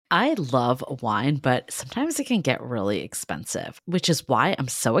I love wine, but sometimes it can get really expensive, which is why I'm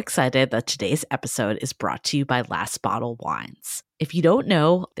so excited that today's episode is brought to you by Last Bottle Wines. If you don't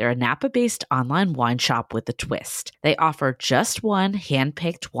know, they're a Napa-based online wine shop with a twist. They offer just one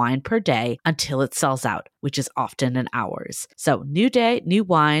hand-picked wine per day until it sells out, which is often in hours. So new day, new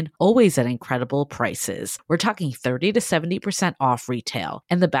wine, always at incredible prices. We're talking 30 to 70% off retail.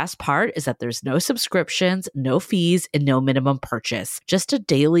 And the best part is that there's no subscriptions, no fees, and no minimum purchase. Just a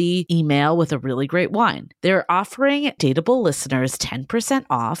daily email with a really great wine. They're offering Dateable listeners 10%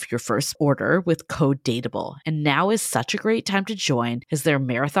 off your first order with code Dateable. And now is such a great time to join as their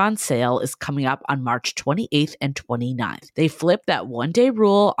marathon sale is coming up on March 28th and 29th. They flip that one-day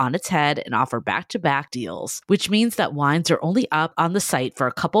rule on its head and offer back-to-back deals, which means that wines are only up on the site for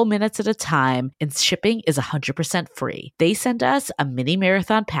a couple minutes at a time and shipping is 100% free. They sent us a mini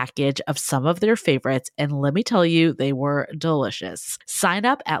marathon package of some of their favorites, and let me tell you, they were delicious. Sign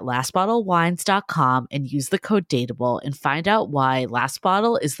up at lastbottlewines.com and use the code Dateable and find out why Last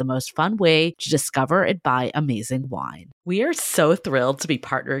Bottle is the most fun way to discover and buy amazing wine. We are so thrilled to be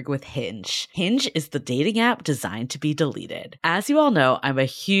partnering with Hinge. Hinge is the dating app designed to be deleted. As you all know, I'm a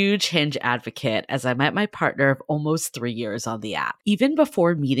huge Hinge advocate as I met my partner of almost 3 years on the app. Even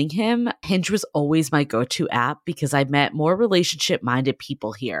before meeting him, Hinge was always my go-to app because I met more relationship-minded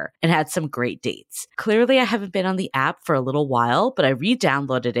people here and had some great dates. Clearly, I haven't been on the app for a little while, but I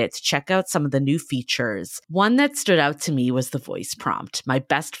re-downloaded it to check out some of the new features. One that stood out to me was the voice prompt, my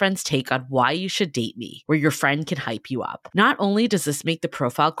best friend's take on why you should date me, where your friend can hype you up. Not only does this make the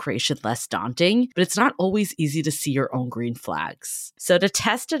profile creation less daunting, but it's not always easy to see your own green flags. So to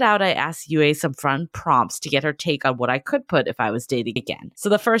test it out, I asked Yue some fun prompts to get her take on what I could put if I was dating again. So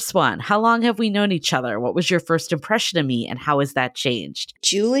the first one, how long have we known each other? What was your first impression of me and how has that changed?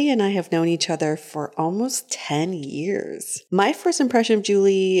 Julie and I have known each other for almost 10 years. My first impression of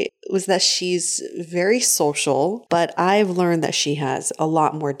Julie was that she's very social, but I've learned that she has a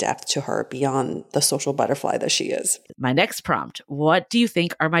lot more depth to her beyond the social butterfly that she is. My next prompt, what do you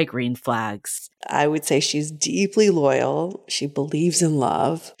think are my green flags? I would say she's deeply loyal. She believes in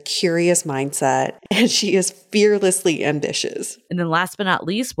love, curious mindset, and she is fearlessly ambitious. And then last but not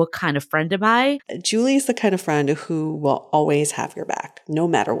least, what kind of friend am I? Julie is the kind of friend who will always have your back, no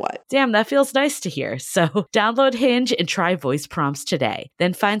matter what. Damn, that feels nice to hear. So download Hinge and try voice prompts today.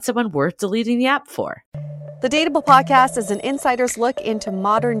 Then find someone worth deleting the app for. The Dateable podcast is an insider's look into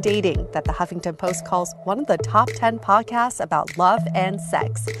modern dating that the Huffington Post calls one of the top 10 podcasts about love and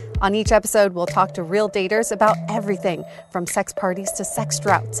sex. On each episode, we'll talk to real daters about everything from sex parties to sex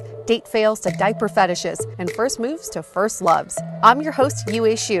droughts, date fails to diaper fetishes, and first moves to first loves. I'm your host, Yue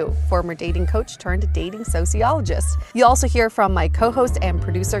Xu, former dating coach turned dating sociologist. You'll also hear from my co-host and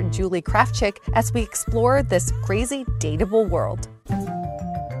producer, Julie Krafchick, as we explore this crazy dateable world.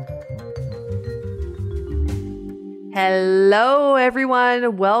 Hello,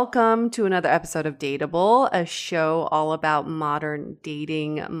 everyone. Welcome to another episode of Dateable, a show all about modern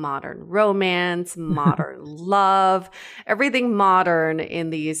dating, modern romance, modern love, everything modern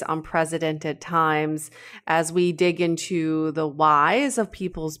in these unprecedented times as we dig into the whys of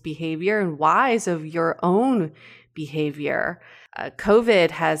people's behavior and whys of your own behavior.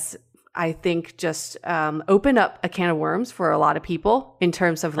 COVID has, I think, just opened up a can of worms for a lot of people in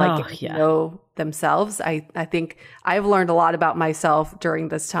terms of getting to know themselves. I think I've learned a lot about myself during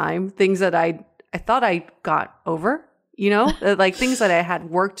this time, things that I thought I got over, like things that I had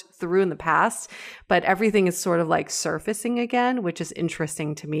worked through in the past, but everything is sort of like surfacing again, which is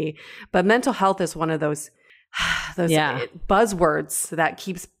interesting to me. But mental health is one of those buzzwords that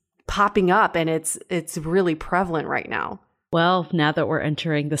keeps popping up, and it's really prevalent right now. Well, now that we're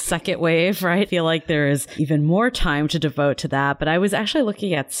entering the second wave, right, I feel like there is even more time to devote to that. But I was actually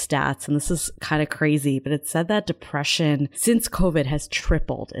looking at stats, and this is kind of crazy, but it said that depression since COVID has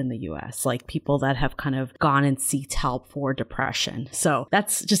tripled in the US, like people that have kind of gone and seeked help for depression. So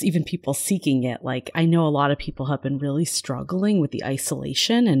that's just even people seeking it. Like I know a lot of people have been really struggling with the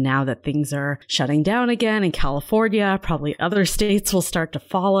isolation, and now that things are shutting down again in California, probably other states will start to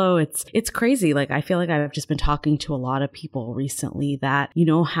follow. It's crazy. Like I feel like I've just been talking to a lot of people recently that,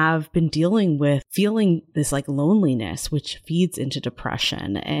 have been dealing with feeling this like loneliness, which feeds into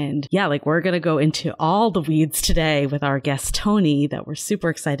depression. And we're going to go into all the weeds today with our guest, Tony, that we're super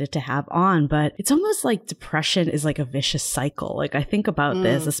excited to have on. But it's almost like depression is like a vicious cycle. Like I think about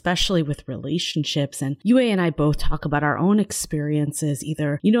this, especially with relationships, and Yue and I both talk about our own experiences,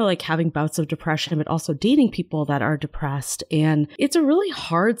 either, like having bouts of depression, but also dating people that are depressed. And it's a really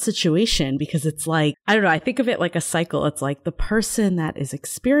hard situation because it's like, I don't know, I think of it like a cycle. It's like, like the person that is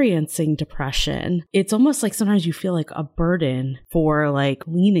experiencing depression, it's almost like sometimes you feel like a burden for like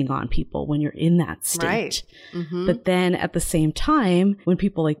leaning on people when you're in that state. Right. Mm-hmm. But then at the same time, when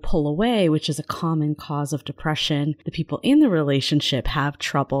people like pull away, which is a common cause of depression, the people in the relationship have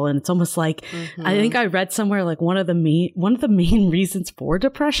trouble. And it's almost like, I think I read somewhere like one of the main reasons for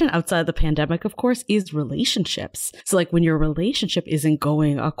depression outside of the pandemic, of course, is relationships. So like when your relationship isn't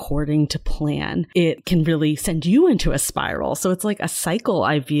going according to plan, it can really send you into a spiral. So it's like a cycle,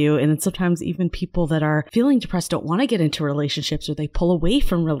 I view. And then sometimes even people that are feeling depressed don't want to get into relationships, or they pull away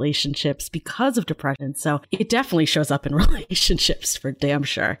from relationships because of depression. So it definitely shows up in relationships for damn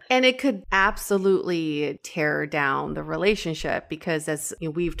sure. And it could absolutely tear down the relationship because, as you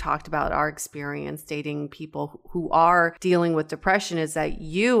know, we've talked about our experience dating people who are dealing with depression, is that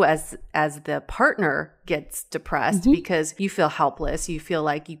you as the partner gets depressed because you feel helpless. You feel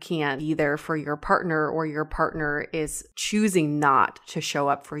like you can't be there for your partner, or your partner is choosing not to show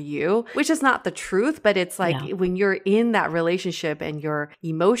up for you, which is not the truth. But it's like when you're in that relationship and your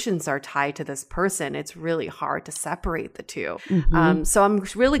emotions are tied to this person, it's really hard to separate the two. So I'm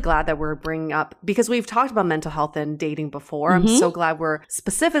really glad that we're bringing up, because we've talked about mental health and dating before. I'm so glad we're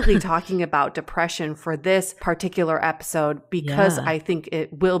specifically talking about depression for this particular episode, because I think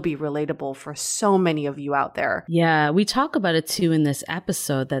it will be relatable for so many of you out there. Yeah, we talk about it too in this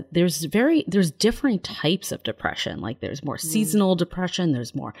episode, that there's different types of depression. Like there's more seasonal depression,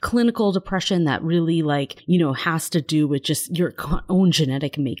 there's more clinical depression that really like, you know, has to do with just your own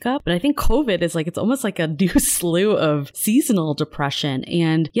genetic makeup. But I think COVID is like, it's almost like a new slew of seasonal depression.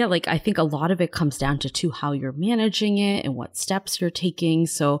 And yeah, like I think a lot of it comes down to how you're managing it and what steps you're taking.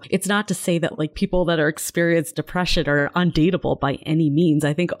 So it's not to say that like people that are experiencing depression are undateable by any means.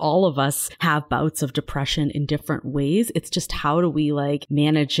 I think all of us have bouts of depression in different ways. It's just how do we like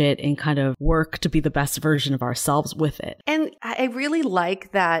manage it and kind of work to be the best version of ourselves with it. And I really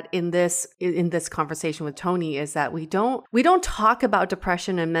like that in this conversation with Tony, is that we don't talk about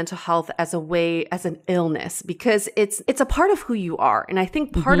depression and mental health as an illness, because it's a part of who you are. And I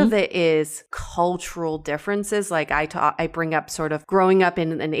think part of it is cultural differences. Like I bring up sort of growing up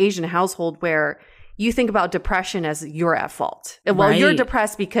in an Asian household where you think about depression as you're at fault. Well, you're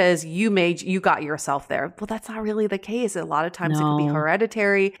depressed because you got yourself there. Well, that's not really the case. A lot of times it could be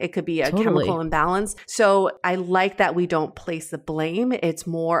hereditary. It could be a chemical imbalance. So I like that we don't place the blame. It's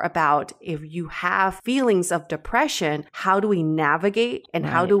more about, if you have feelings of depression, how do we navigate and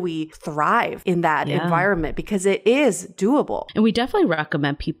how do we thrive in that environment? Because it is doable. And we definitely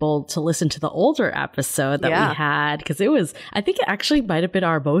recommend people to listen to the older episode that we had, because I think it actually might have been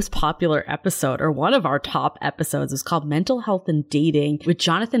our most popular episode, or one of our top episodes. Is called Mental Health and Dating, with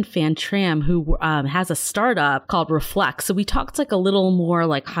Jonathan Van Tram, who has a startup called Reflect. So we talked like a little more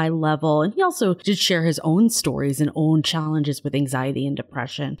like high level, and he also did share his own stories and own challenges with anxiety and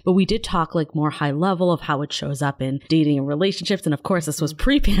depression. But we did talk like more high level of how it shows up in dating and relationships. And of course, this was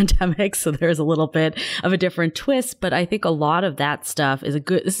pre-pandemic, so there's a little bit of a different twist. But I think a lot of that stuff is a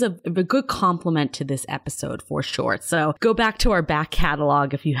good complement to this episode for sure. So go back to our back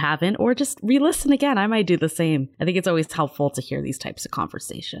catalog if you haven't, or just re-listen again. I might do the same. I think it's always helpful to hear these types of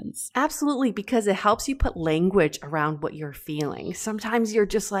conversations. Absolutely, because it helps you put language around what you're feeling. Sometimes you're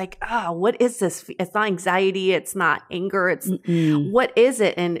just like, what is this? It's not anxiety. It's not anger. It's what is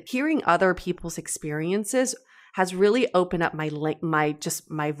it? And hearing other people's experiences has really opened up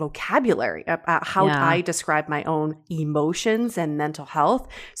my vocabulary about how I describe my own emotions and mental health.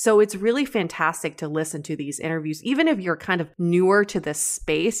 So it's really fantastic to listen to these interviews. Even if you're kind of newer to this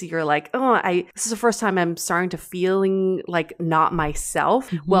space, you're like, this is the first time I'm starting to feeling like not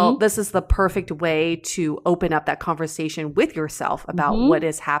myself. Well, this is the perfect way to open up that conversation with yourself about what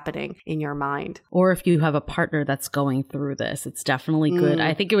is happening in your mind. Or if you have a partner that's going through this, it's definitely good.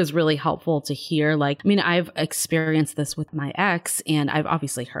 I think it was really helpful to hear, I've experienced this with my ex, and I've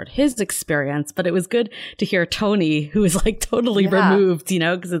obviously heard his experience, but it was good to hear Tony, who is like totally removed,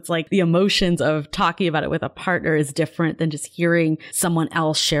 because it's like the emotions of talking about it with a partner is different than just hearing someone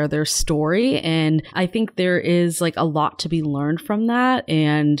else share their story. And I think there is like a lot to be learned from that.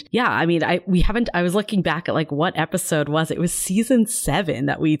 And I was looking back at like what episode was it? It was season 7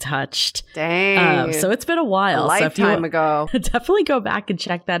 that we touched. Dang. So it's been a while. A lifetime ago. Definitely go back and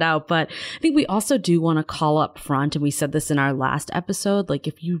check that out. But I think we also do want to call up front, and we said this in our last episode, like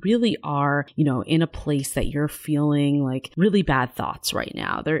if you really are, in a place that you're feeling like really bad thoughts right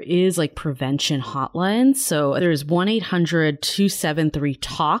now, there is like prevention hotlines. So there's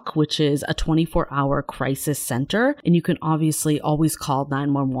 1-800-273-TALK, which is a 24-hour crisis center. And you can obviously always call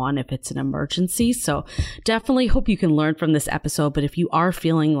 911 if it's an emergency. So definitely hope you can learn from this episode. But if you are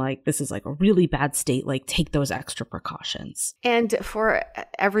feeling like this is like a really bad state, like take those extra precautions. And for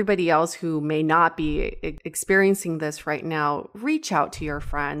everybody else who may not be experiencing this right now, reach out to your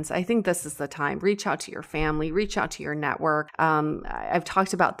friends. I think this is the time. Reach out to your family, reach out to your network. I've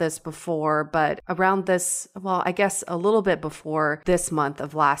talked about this before, but around this, well, I guess a little bit before this month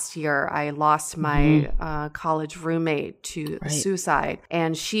of last year, I lost my college roommate to suicide,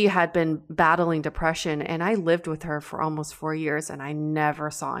 and she had been battling depression, and I lived with her for almost 4 years, and I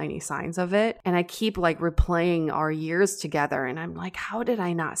never saw any signs of it. And I keep like replaying our years together, and I'm like, how did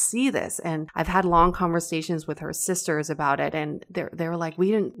I not see this? And I've had long conversations with her sisters about it, and they were like,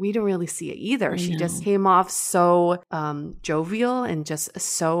 we didn't really see it either. She just came off so jovial and just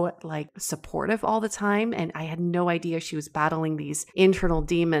so like supportive all the time, and I had no idea she was battling these internal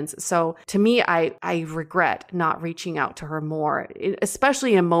demons. So to me, I regret not reaching out to her more,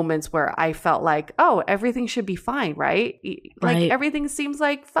 especially in moments where I felt like, oh, everything should be fine, right? Like everything seems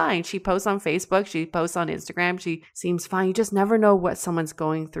like fine. She posts on Facebook, she posts on Instagram, she seems fine. You just never know what someone's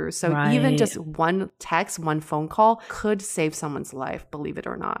going through. So even just one text, one phone call could save someone's life, believe it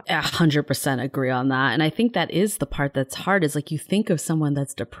or not. 100% agree on that. And I think that is the part that's hard, is like you think of someone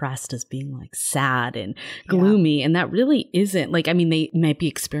that's depressed as being like sad and gloomy, and that really isn't. Like, I mean, they might be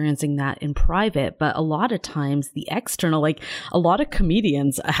experiencing that in private, but a lot of times the external, like a lot of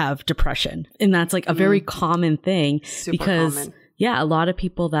comedians have depression, and that's like a very common thing. Super common. Yeah, a lot of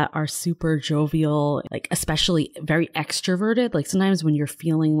people that are super jovial, like especially very extroverted, like sometimes when you're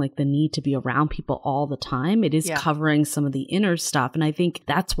feeling like the need to be around people all the time, it is covering some of the inner stuff. And I think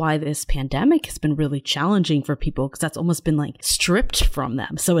that's why this pandemic has been really challenging for people, because that's almost been like stripped from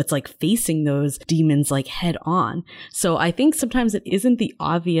them. So it's like facing those demons like head on. So I think sometimes it isn't the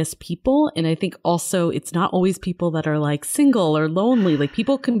obvious people. And I think also it's not always people that are like single or lonely. Like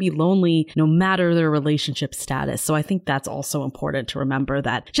people can be lonely no matter their relationship status. So I think that's also important to remember,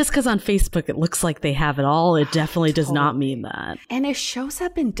 that just because on Facebook it looks like they have it all, it definitely does not mean that. And it shows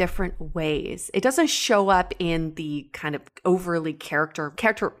up in different ways. It doesn't show up in the kind of overly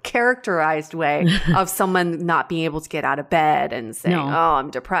characterized way of someone not being able to get out of bed and saying, oh,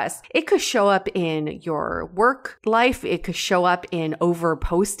 I'm depressed. It could show up in your work life. It could show up in over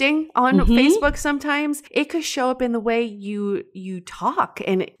posting on Facebook sometimes. It could show up in the way you talk,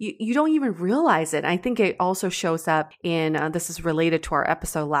 and you don't even realize it. I think it also shows up in, this is related to our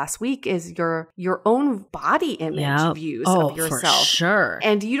episode last week, is your own body image views of yourself. For sure.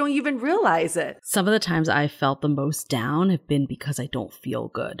 And you don't even realize it. Some of the times I felt the most down have been because I don't feel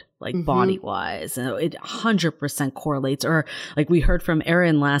good, like body wise. And it 100% correlates. Or like we heard from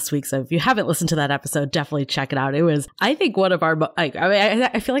Erin last week. So if you haven't listened to that episode, definitely check it out. It was, I think, one of our,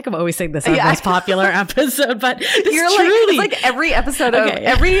 I feel like I'm always saying this, our most popular episode, but it's like every episode of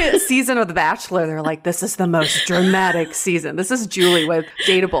every season of The Bachelor, they're like, this is the most dramatic season. This is Julie with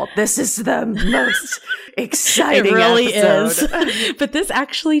Dateable. This is the most exciting episode. Is. But this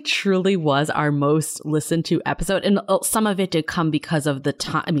actually truly was our most listened to episode. And some of it did come because of the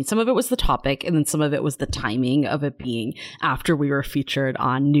time. I mean, some of it was the topic, and then some of it was the timing of it being after we were featured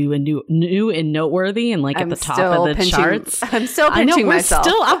on New and Noteworthy, and like at the top of the charts. I'm still pinching myself.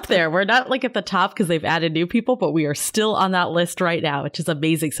 We're still up there. We're not like at the top because they've added new people, but we are still on that list right now, which is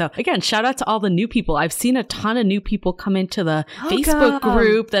amazing. So again, shout out to all the new people. I've seen a ton of new people come into the Facebook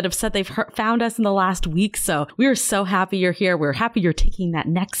group that have said they've found us in the last week. So we are so happy you're here. We're happy you're taking that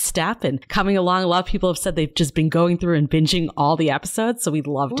next step and coming along. A lot of people have said they've just been going through and binging all the episodes. So we'd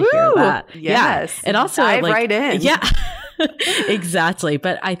love to hear that. Yes. Yeah. And also dive right in. Yeah. Exactly.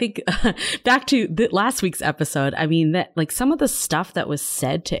 But I think back to last week's episode, I mean, that like some of the stuff that was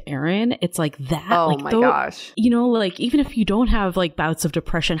said to Erin, it's like that. Oh like, my gosh. You know, like even if you don't have like bouts of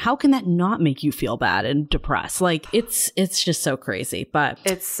depression, how can that not make you feel bad and depressed? Like it's just so crazy, but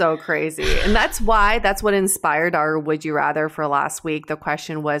it's so crazy. And that's what inspired our Would You Rather for last week. The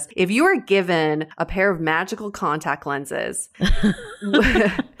question was, if you were given a pair of magical contact lenses,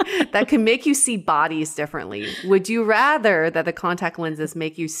 that can make you see bodies differently. Would you rather that the contact lenses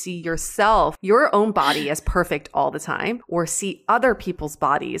make you see yourself, your own body as perfect all the time, or see other people's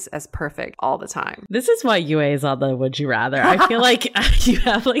bodies as perfect all the time? This is why UA is on the Would You Rather. I feel like you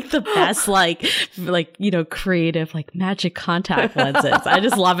have like the best creative magic contact lenses. I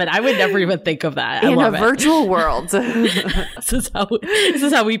just love it. I would never even think of that. In a virtual world. This is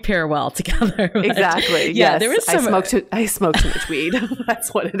how we pair well together. Exactly. Yeah, yes. there was I smoke too much weed.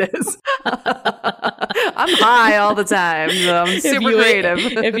 That's what it is. I'm high all the time. So I'm super creative.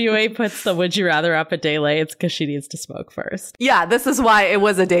 If UA puts the Would You Rather up a day late, it's because she needs to smoke first. Yeah, this is why it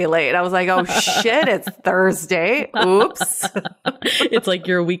was a day late. I was like, oh shit, it's Thursday. Oops. It's like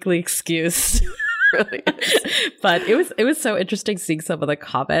your weekly excuse. Really is. But it was so interesting seeing some of the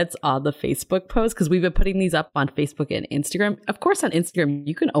comments on the Facebook post, because we've been putting these up on Facebook and Instagram. Of course, on Instagram,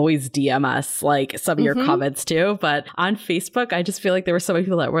 you can always DM us like some of your comments too. But on Facebook, I just feel like there were so many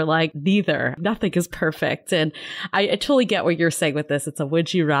people that were like, nothing is perfect. And I totally get what you're saying with this. It's a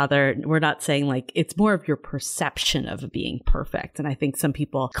would you rather. We're not saying like, it's more of your perception of being perfect. And I think some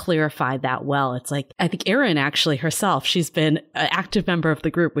people clarified that well. It's like, I think Erin actually herself, she's been an active member of the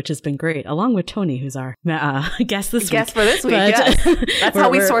group, which has been great, along with Tony, who's our guest this week. Guest for this week, yes. That's how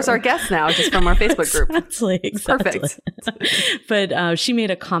we source our guests now, just from our Facebook group. Exactly. Perfect. But she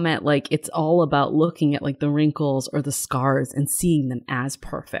made a comment like, it's all about looking at like the wrinkles or the scars and seeing them as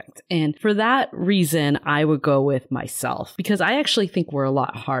perfect. And for that reason, I would go with myself, because I actually think we're a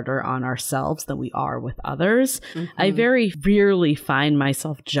lot harder on ourselves than we are with others. I very rarely find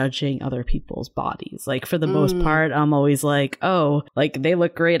myself judging other people's bodies. Like for the most part, I'm always like, oh, like they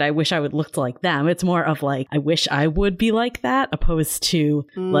look great. I wish I would look like them. It's more of like, I wish I would be like that, opposed to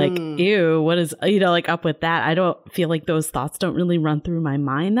like, ew, what is, like up with that? I don't feel like those thoughts don't really run through my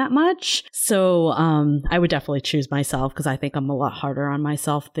mind that much. So I would definitely choose myself, because I think I'm a lot harder on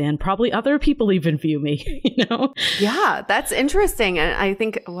myself than probably other people even view me, Yeah, that's interesting. And I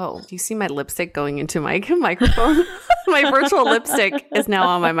think, whoa, do you see my lipstick going into my microphone? My virtual lipstick is now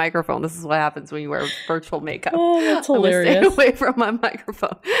on my microphone. This is what happens when you wear virtual makeup. Oh, that's hilarious. Stay away from my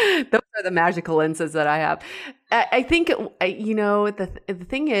microphone. Those are the magical lenses that I have. I think, the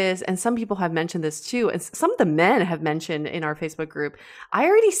thing is, and some people have mentioned this too, and some of the men have mentioned in our Facebook group, I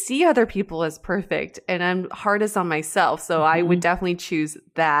already see other people as perfect and I'm hardest on myself. So I would definitely choose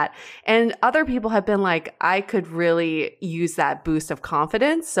that. And other people have been like, I could really use that boost of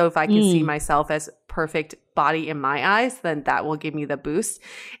confidence. So if I can see myself as perfect body in my eyes, then that will give me the boost.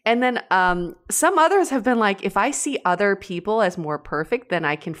 And then some others have been like, if I see other people as more perfect, then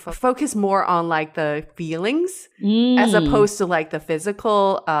I can focus more on like the feelings as opposed to like the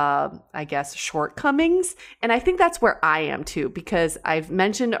physical, I guess, shortcomings. And I think that's where I am too, because I've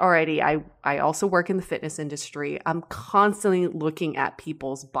mentioned already, I also work in the fitness industry. I'm constantly looking at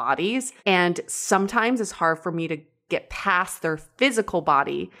people's bodies, and sometimes it's hard for me to get past their physical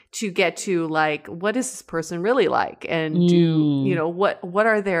body to get to like, what is this person really like? And what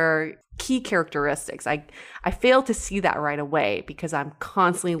are their key characteristics? I fail to see that right away because I'm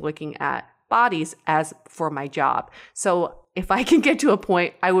constantly looking at bodies as for my job. So if I can get to a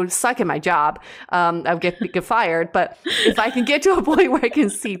point, I would suck at my job. I would get fired. But if I can get to a point where I can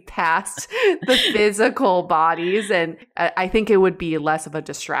see past the physical bodies, and I think it would be less of a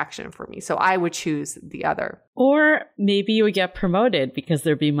distraction for me. So I would choose the other. Or maybe you would get promoted because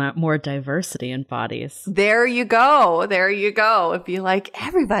there'd be more diversity in bodies. There you go. If you like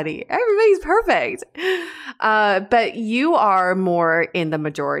everybody's perfect. But you are more in the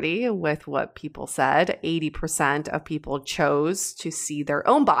majority with what people said. 80% of people chose to see their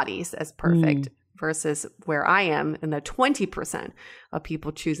own bodies as perfect versus where I am in the 20% of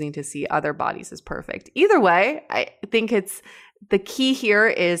people choosing to see other bodies as perfect. Either way, I think the key here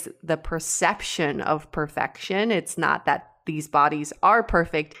is the perception of perfection. It's not that these bodies are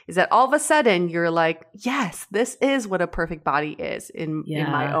perfect, is that all of a sudden you're like, yes, this is what a perfect body is in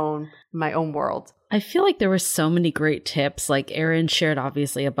my own world. I feel like there were so many great tips. Like Erin shared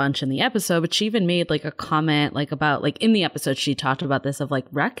obviously a bunch in the episode, but she even made like a comment like about like in the episode, she talked about this of like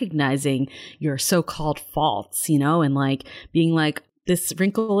recognizing your so-called faults, and like being like, this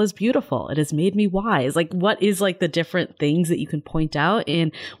wrinkle is beautiful. It has made me wise. Like, what is like the different things that you can point out?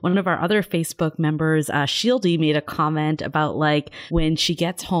 And one of our other Facebook members, Shieldy, made a comment about like when she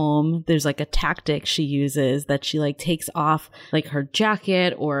gets home, there's like a tactic she uses that she like takes off like her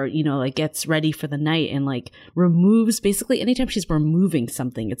jacket or, like gets ready for the night and like removes basically anytime she's removing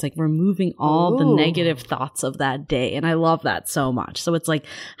something, it's like removing all the negative thoughts of that day. And I love that so much. So it's like,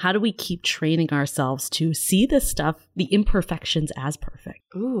 how do we keep training ourselves to see this stuff, the imperfections as perfect.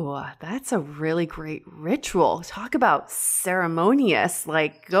 Ooh, that's a really great ritual. Talk about ceremonious,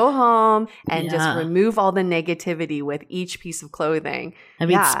 like go home and just remove all the negativity with each piece of clothing. I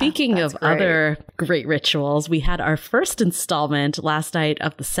mean, speaking of other great rituals, we had our first installment last night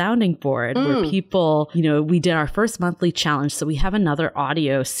of the sounding board where people, we did our first monthly challenge. So we have another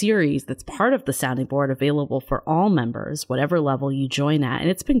audio series that's part of the sounding board available for all members, whatever level you join at. And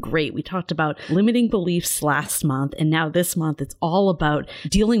it's been great. We talked about limiting beliefs last month. And now this month, it's all about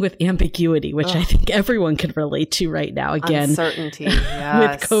dealing with ambiguity, which I think everyone can relate to right now. Again, uncertainty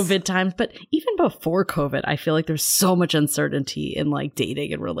yes. with COVID times. But even before COVID, I feel like there's so much uncertainty in like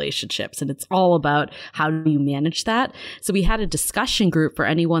dating and relationships. And it's all about how do you manage that. So we had a discussion group for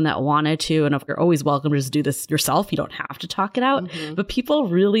anyone that wanted to. And you're always welcome to just do this yourself. You don't have to talk it out. But people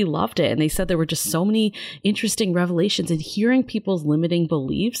really loved it. And they said there were just so many interesting revelations, and hearing people's limiting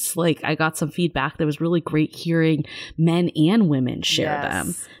beliefs. Like I got some feedback that was really great hearing men and women share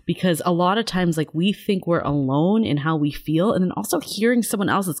them, because a lot of times like we think we're alone in how we feel, and then also hearing someone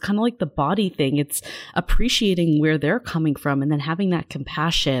else, it's kind of like the body thing. It's appreciating where they're coming from and then having that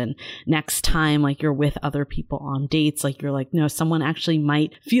compassion next time like you're with other people on dates. Like you're like, no, someone actually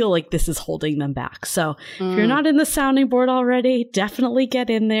might feel like this is holding them back. So if you're not in the sounding board already, definitely get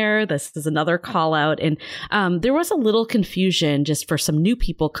in there. This is another call out. And there was a little confusion just for some new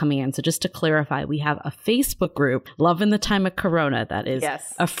people coming in. So just to clarify, we have a Facebook group, Love in the Time of Corona. That is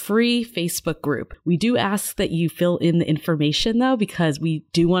a free Facebook group. We do ask that you fill in the information though, because we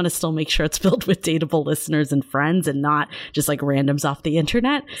do want to still make sure it's filled with Dateable listeners and friends and not just like randoms off the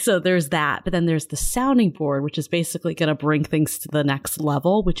internet. So there's that. But then there's the sounding board, which is basically going to bring things to the next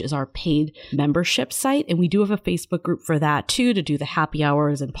level, which is our paid membership site. And we do have a Facebook group for that too, to do the happy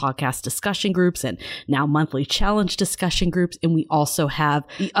hours and podcast discussion groups and now monthly challenge discussion groups. And we also have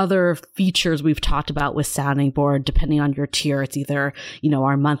the other features we've talked about with sounding board, depending on your tier. It's either,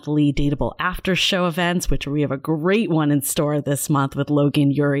 our monthly Dateable after show events, which we have a great one in store this month with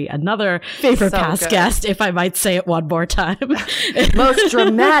Logan Ury, another favorite past guest, if I might say it one more time. Most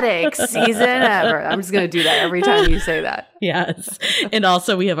dramatic season ever. I'm just going to do that every time you say that. Yes. And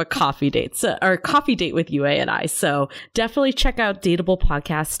also we have a coffee date, or coffee date with UA and I. So definitely check out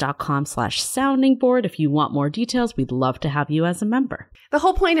dateablepodcast.com/sounding board. If you want more details, we'd love to have you as a member. The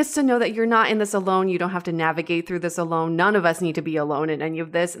whole point is to know that you're not in this alone. You don't have to navigate through this alone. None of us need to be alone in any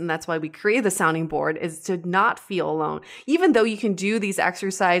of this. And that's why we create the sounding board, is to not feel alone. Even though you can do these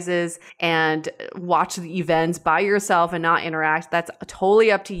exercises and watch the events by yourself and not interact, that's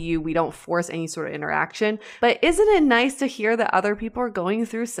totally up to you. We don't force any sort of interaction. But isn't it nice to hear that other people are going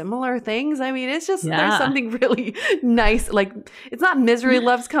through similar things? I mean, it's just, there's something really nice. Like, it's not misery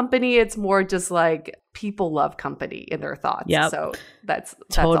loves company. It's more just like people love company in their thoughts. So that's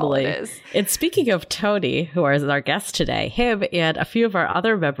totally all it is. And speaking of Tony, who is our guest today, him and a few of our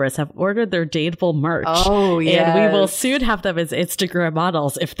other members have ordered their Dateable merch. Oh, yes. And we will soon have them as Instagram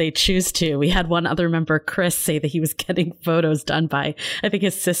models if they choose to. We had one other member, Chris, say that he was getting photos done by, I think,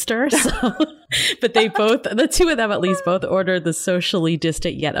 his sister. So, but they both, the two of them at least, both ordered the socially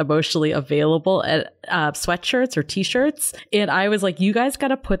distant yet emotionally available sweatshirts or t-shirts. And I was like, you guys got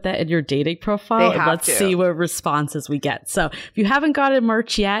to put that in your dating profile. Let's see what responses we get. So if you haven't gotten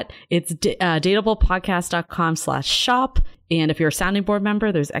merch yet, it's dateablepodcast.com/shop. And if you're a sounding board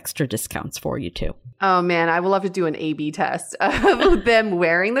member, there's extra discounts for you too. Oh man, I would love to do an A/B test of them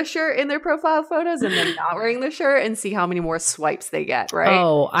wearing the shirt in their profile photos and then not wearing the shirt and see how many more swipes they get, right?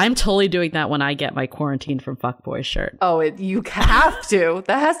 Oh, I'm totally doing that when I get my Quarantine from Fuckboy shirt. Oh, you have to.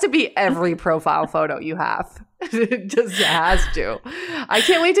 That has to be every profile photo you have. It just has to. I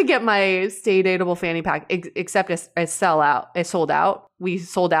can't wait to get my Stay Dateable fanny pack, except it's sold out. We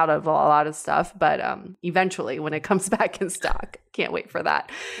sold out of a lot of stuff, but eventually when it comes back in stock, can't wait for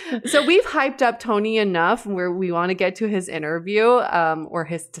that. So we've hyped up Tony enough where we want to get to his interview or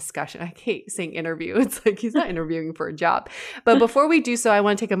his discussion. I hate saying interview. It's like he's not interviewing for a job. But before we do so, I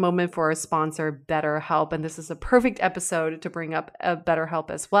want to take a moment for our sponsor, BetterHelp. And this is a perfect episode to bring up BetterHelp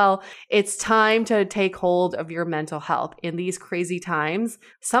as well. It's time to take hold of your mental health. In these crazy times,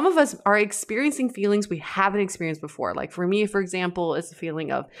 some of us are experiencing feelings we haven't experienced before. Like for me, for example, it's a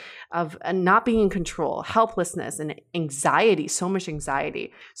feeling of not being in control, helplessness, and anxiety, so much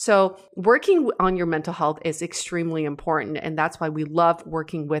anxiety. So working on your mental health is extremely important. And that's why we love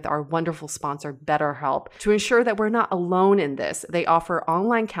working with our wonderful sponsor, BetterHelp, to ensure that we're not alone in this. They offer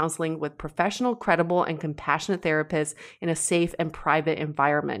online counseling with professional, credible, and compassionate therapists in a safe and private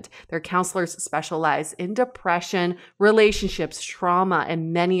environment. Their counselors specialize in depression, relationships, trauma,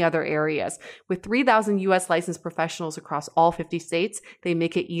 and many other areas. With 3,000 U.S. licensed professionals across all 50 states, needs, they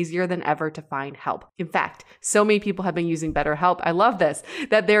make it easier than ever to find help. In fact, so many people have been using BetterHelp, I love this,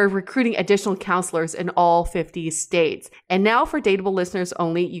 that they're recruiting additional counselors in all 50 states. And now for Dateable listeners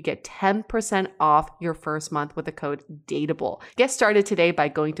only, you get 10% off your first month with the code DATEABLE. Get started today by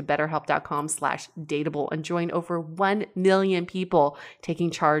going to betterhelp.com/dateable and join over 1 million people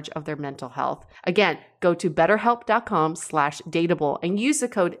taking charge of their mental health. Again, go to betterhelp.com/dateable and use the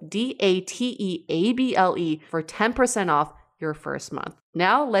code DATEABLE for 10% off your first month.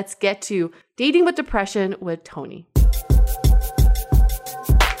 Now let's get to Dating with Depression with Tony.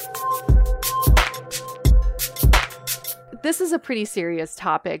 This is a pretty serious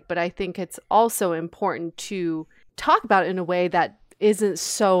topic, but I think it's also important to talk about it in a way that isn't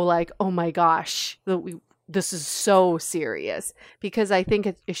so like, oh my gosh, this is so serious, because I think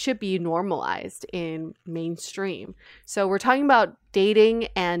it should be normalized in mainstream. So we're talking about dating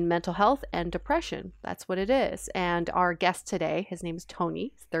and mental health and depression. That's what it is. And our guest today, his name is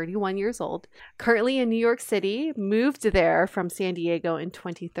Tony, he's 31 years old, currently in New York City, moved there from San Diego in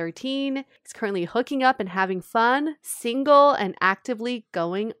 2013. He's currently hooking up and having fun, single, and actively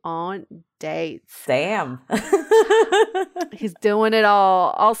going on dates. Damn. He's doing it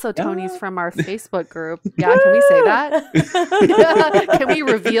all. Also, Tony's from our Facebook group. Yeah, can we say that? Can we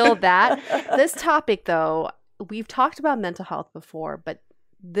reveal that? This topic, though, we've talked about mental health before, but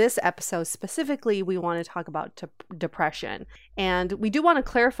this episode specifically, we want to talk about depression. And we do want to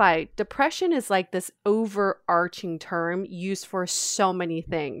clarify, depression is like this overarching term used for so many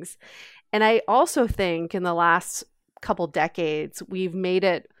things. And I also think in the last couple decades, we've made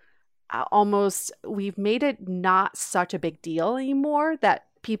it not such a big deal anymore, that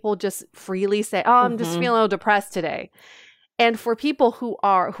people just freely say, oh, I'm just feeling a little depressed today. And for people who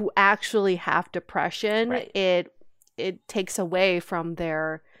actually have depression, right, it takes away from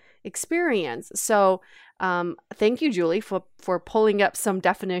their experience. So thank you, Julie, for pulling up some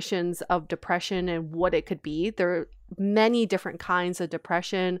definitions of depression and what it could be. There are many different kinds of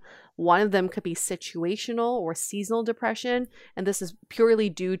depression. One of them could be situational or seasonal depression, and this is purely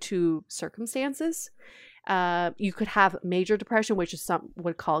due to circumstances. You could have major depression, which is some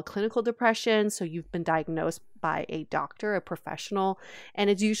would call clinical depression. So you've been diagnosed by a doctor, a professional,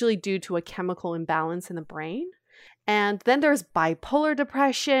 and it's usually due to a chemical imbalance in the brain. And then there's bipolar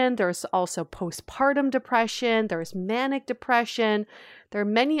depression. There's also postpartum depression. There's manic depression. There are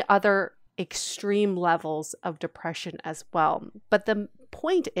many other extreme levels of depression as well. But the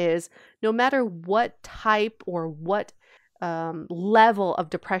point is, no matter what type or what level of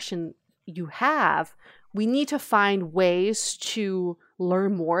depression you have, we need to find ways to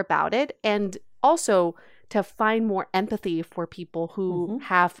learn more about it, and also to find more empathy for people who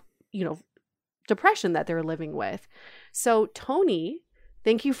have, depression that they're living with. So, Tony,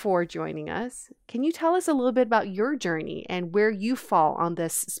 thank you for joining us. Can you tell us a little bit about your journey and where you fall on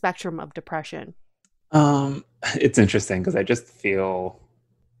this spectrum of depression? It's interesting because I just feel,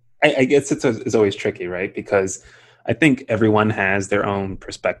 I guess it's always tricky, right? Because I think everyone has their own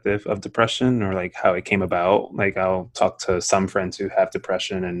perspective of depression, or like how it came about. Like I'll talk to some friends who have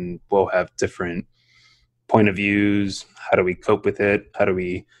depression and we'll have different point of views. How do we cope with it? How do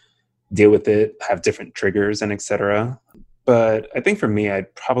we deal with it? Have different triggers and etc. But I think for me,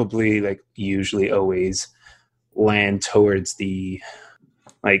 I'd probably usually always land towards the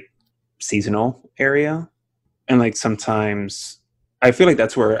seasonal area. And sometimes I feel like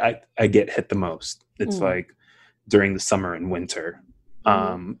that's where I get hit the most. It's during the summer and winter.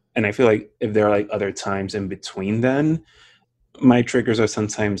 And I feel like if there are other times in between then, my triggers are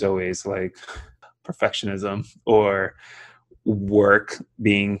sometimes always perfectionism or work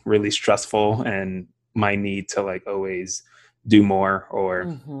being really stressful and my need to always do more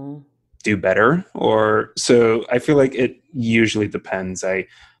or do better. Or so I feel like it usually depends.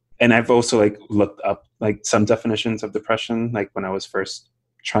 I've also looked up some definitions of depression, when I was first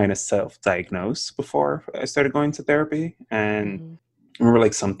trying to self-diagnose before I started going to therapy. And I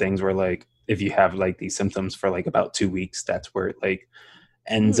remember some things were if you have these symptoms for about 2 weeks, that's where it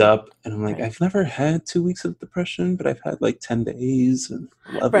ends up. And I'm I've never had 2 weeks of depression, but I've had 10 days and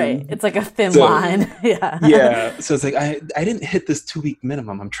 11. Right. It's a thin line. Yeah. Yeah. So it's I didn't hit this 2 week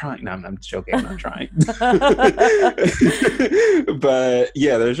minimum. I'm trying. No, I'm joking. I'm not trying. But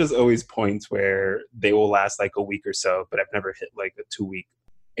yeah, there's just always points where they will last a week or so, but I've never hit a 2 week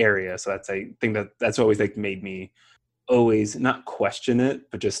area. So I think that's always made me always not question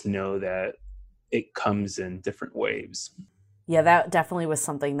it, but just know that it comes in different waves. Yeah, that definitely was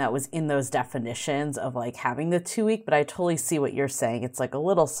something that was in those definitions of having the 2 week, but I totally see what you're saying. It's a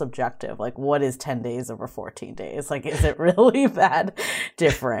little subjective. What is 10 days over 14 days? Is it really that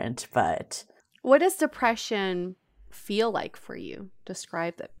different? But what does depression feel like for you?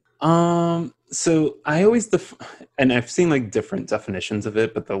 Describe it. So I always and I've seen like different definitions of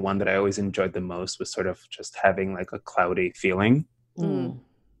it, but the one that I always enjoyed the most was sort of just having like a cloudy feeling. Mm.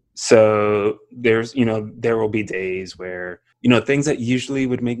 So there's, there will be days where, things that usually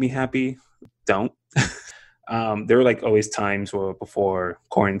would make me happy don't. There were like always times where before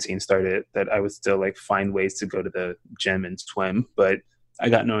quarantine started that I would still like find ways to go to the gym and swim, but I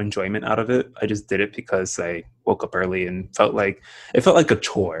got no enjoyment out of it. I just did it because I woke up early and it felt like a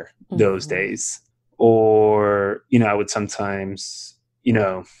chore those days. Or, I would sometimes,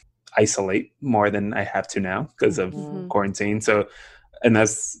 isolate more than I have to now because of quarantine. So, and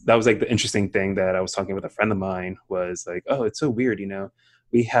that was like the interesting thing that I was talking with a friend of mine was like, oh, it's so weird,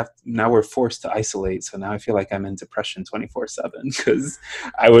 we're forced to isolate. So now I feel like I'm in depression 24/7 because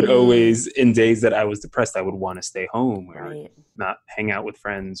I would always, in days that I was depressed, I would want to stay home or not hang out with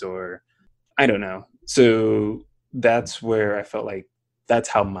friends or I don't know. So that's where I felt like that's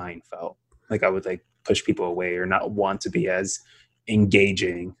how mine felt. Like I would like push people away or not want to be as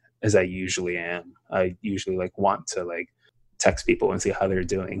engaging as I usually am. I usually like want to like text people and see how they're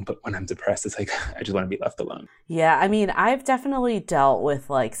doing, but when I'm depressed it's like I just want to be left alone. Yeah, I mean, I've definitely dealt with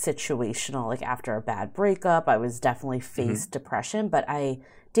like situational, like after a bad breakup I was definitely faced depression, but I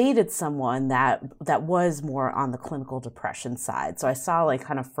dated someone that was more on the clinical depression side. So I saw like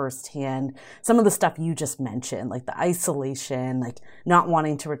kind of firsthand some of the stuff you just mentioned, like the isolation, like not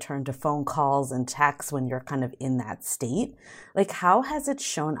wanting to return to phone calls and texts when you're kind of in that state. Like how has it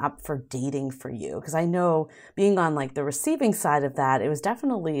shown up for dating for you? Because I know being on like the receiving side of that, it was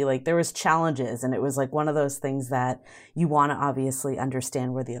definitely like there was challenges and it was like one of those things that you want to obviously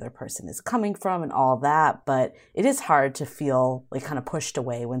understand where the other person is coming from and all that, but it is hard to feel like kind of pushed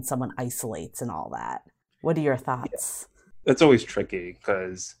away when someone isolates and all that. What are your thoughts? That's always tricky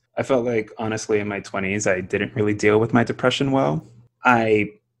because I felt like honestly in my 20s I didn't really deal with my depression well. I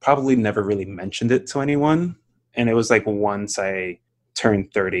probably never really mentioned it to anyone, and it was like once I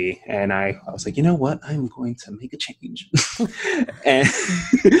turned 30 and I was like, you know what, I'm going to make a change.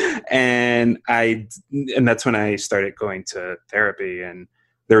 and that's when I started going to therapy, and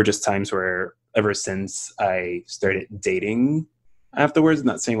there were just times where ever since I started dating afterwards,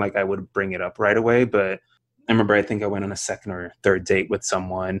 not saying like I would bring it up right away, but I remember I think I went on a second or third date with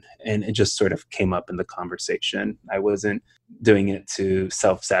someone and it just sort of came up in the conversation. I wasn't doing it to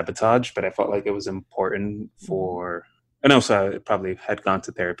self-sabotage, but I felt like it was important for, and also I probably had gone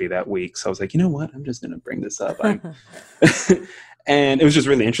to therapy that week. So I was like, you know what, I'm just going to bring this up. And it was just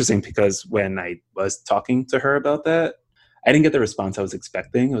really interesting because when I was talking to her about that, I didn't get the response I was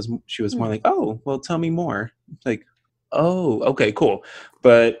expecting. She was more like, oh, well, tell me more. Like, oh, okay, cool.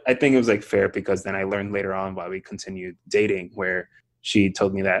 But I think it was like fair because then I learned later on while we continued dating where she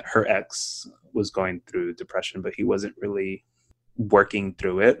told me that her ex was going through depression, but he wasn't really working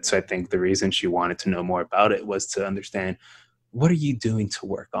through it. So I think the reason she wanted to know more about it was to understand, what are you doing to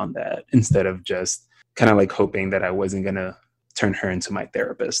work on that? Instead of just kind of like hoping that I wasn't going to turn her into my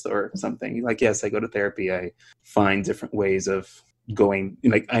therapist or something. Like, yes, I go to therapy. I find different ways of going.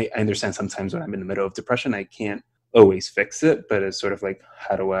 Like, I understand sometimes when I'm in the middle of depression, I can't always fix it, but it's sort of like,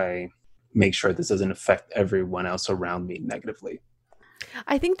 how do I make sure this doesn't affect everyone else around me negatively?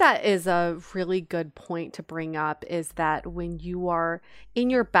 I think that is a really good point to bring up, is that when you are in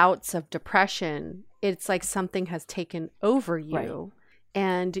your bouts of depression, it's like something has taken over you, right,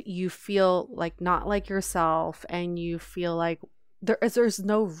 and you feel like not like yourself, and you feel like there's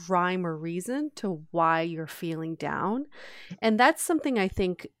no rhyme or reason to why you're feeling down. And that's something I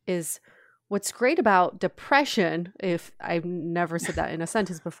think is what's great about depression, if I've never said that in a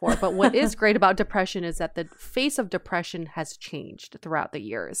sentence before, but what is great about depression is that the face of depression has changed throughout the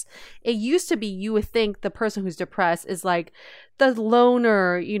years. It used to be, you would think the person who's depressed is like the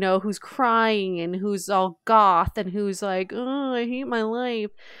loner, you know, who's crying and who's all goth and who's like, oh, I hate my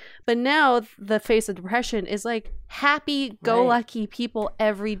life. But now the face of depression is like happy-go-lucky people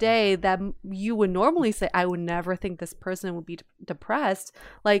every day that you would normally say, I would never think this person would be depressed.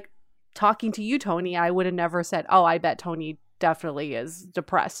 Like, talking to you, Tony, I would have never said, oh, I bet Tony definitely is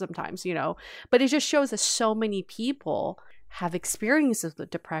depressed sometimes, you know. But it just shows that so many people have experiences with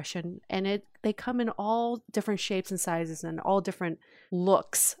depression, and they come in all different shapes and sizes and all different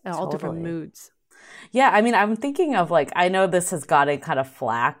looks and all different moods. Yeah, I mean, I'm thinking of like, I know this has gotten kind of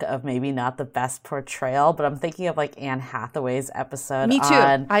flack of maybe not the best portrayal, but I'm thinking of like Anne Hathaway's episode. Me too.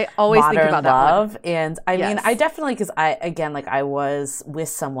 On I always Modern think about Love. That one. And I mean, I definitely, because I was with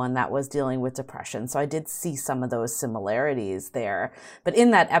someone that was dealing with depression, so I did see some of those similarities there. But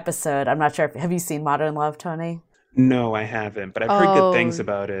in that episode, I'm not sure have you seen Modern Love, Tony? No, I haven't, but I've heard good things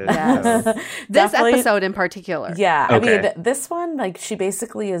about it. Yes. So. This Definitely- episode in particular. Yeah, Okay. I mean, this one, like, she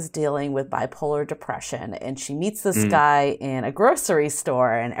basically is dealing with bipolar depression, and she meets this Mm. guy in a grocery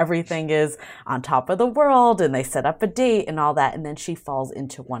store, and everything is on top of the world, and they set up a date and all that, and then she falls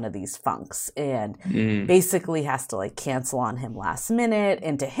into one of these funks, and basically has to, like, cancel on him last minute,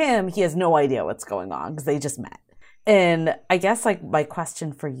 and to him, he has no idea what's going on, because they just met. And I guess, like, my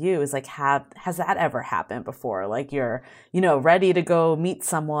question for you is, like, has that ever happened before? Like, you're, ready to go meet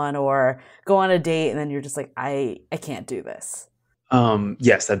someone or go on a date, and then you're just like, I can't do this.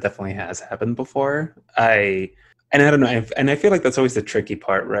 Yes, that definitely has happened before. I don't know, and I feel like that's always the tricky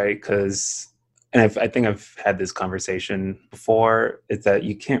part, right? Because, I think I've had this conversation before, is that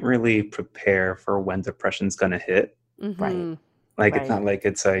you can't really prepare for when depression's gonna hit. Mhm. Right. It's not like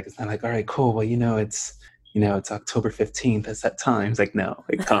it's not like, all right, cool. Well, it's October 15th. It's that time. It's like, no,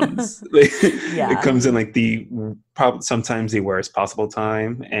 it comes. Yeah. It comes in like sometimes the worst possible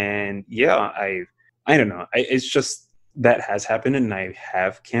time. And yeah, I don't know. It's just that has happened, and I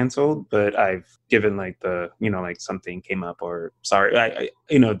have canceled, but I've given like like something came up, or sorry, I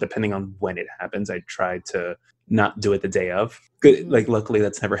depending on when it happens, I try to not do it the day of. Like, luckily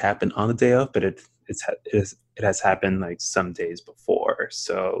that's never happened on the day of, but it has happened like some days before.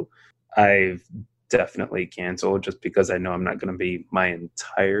 So I've definitely canceled, just because I know I'm not going to be my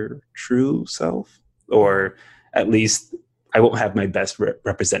entire true self, or at least I won't have my best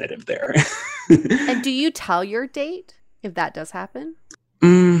representative there. And do you tell your date if that does happen?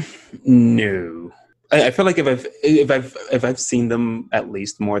 No, I feel like if I've seen them at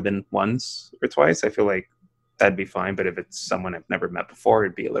least more than once or twice, I feel like that'd be fine. But if it's someone I've never met before,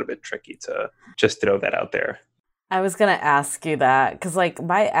 it'd be a little bit tricky to just throw that out there. I was gonna ask you that because, like,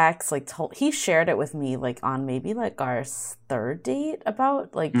 my ex, like, he shared it with me, like, on maybe like our third date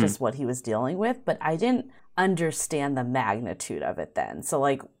about like just what he was dealing with, but I didn't understand the magnitude of it then. So,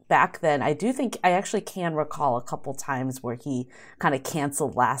 like, back then, I do think I actually can recall a couple times where he kind of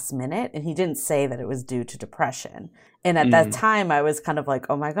canceled last minute, and he didn't say that it was due to depression. And at that time, I was kind of like,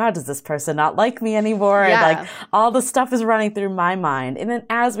 oh my God, does this person not like me anymore? Yeah. And, like, all the stuff is running through my mind. And then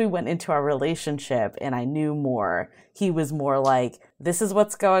as we went into our relationship and I knew more, he was more like, this is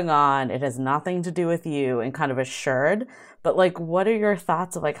what's going on. It has nothing to do with you, and kind of assured. But, like, what are your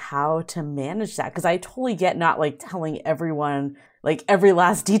thoughts of, like, how to manage that? Because I totally get not, like, telling everyone, like, every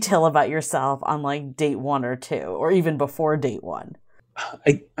last detail about yourself on, like, date 1 or 2, or even before date 1.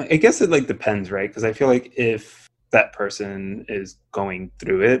 I guess it, like, depends, right? Because I feel like if that person is going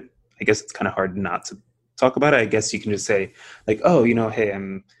through it, I guess it's kind of hard not to talk about it. I guess you can just say, like, oh, hey,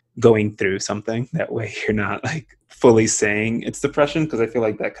 I'm going through something. That way you're not, like, fully saying it's depression, because I feel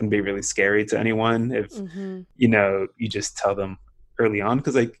like that can be really scary to anyone if you just tell them early on,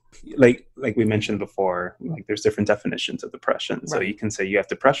 because like we mentioned before, like, there's different definitions of depression. So you can say you have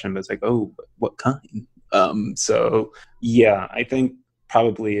depression, but it's like, oh, what kind? So yeah, I think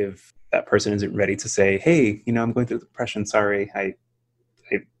probably if that person isn't ready to say, hey, I'm going through depression, sorry,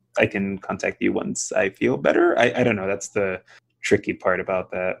 I can contact you once I feel better. I don't know, that's the tricky part about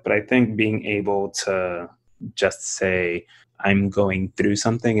that. But I think being able to just say, I'm going through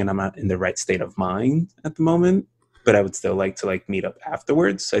something and I'm not in the right state of mind at the moment, but I would still like to, like, meet up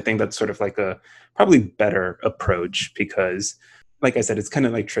afterwards. I think that's sort of like a probably better approach, because, like I said, it's kind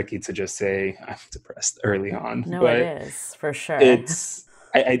of like tricky to just say I'm depressed early on. No, but it is, for sure.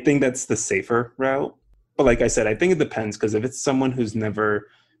 I think that's the safer route. But like I said, I think it depends, because if it's someone who's never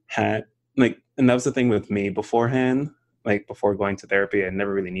had, like, and that was the thing with me beforehand, like, before going to therapy, I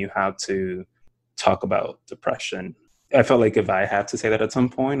never really knew how to talk about depression. I felt like if I had to say that at some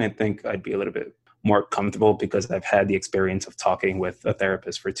point, I think I'd be a little bit more comfortable, because I've had the experience of talking with a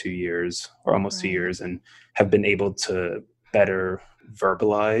therapist for 2 years, or almost 2 years, and have been able to better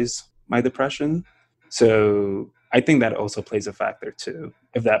verbalize my depression. So I think that also plays a factor too.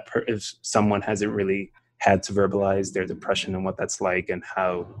 If someone hasn't really had to verbalize their depression and what that's like and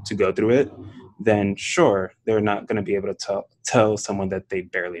how to go through it, then sure, they're not going to be able to tell someone that they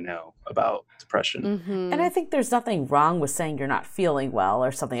barely know about depression. And I think there's nothing wrong with saying you're not feeling well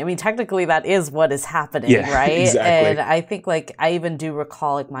or something. I mean, technically that is what is happening, right? Exactly. And I think, like, I even do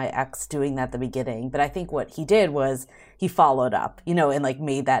recall, like, my ex doing that at the beginning, but I think what he did was he followed up, and, like,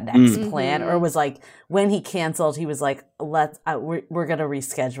 made that next plan, or was like, when he canceled, he was like, we're going to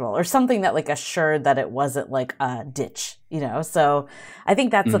reschedule, or something that, like, assured that it wasn't like a ditch, So I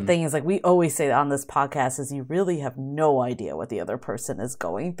think that's the thing, is, like, we always say on this podcast, is you really have no idea what the other person is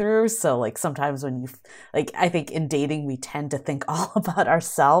going through. So, like, sometimes when I think in dating, we tend to think all about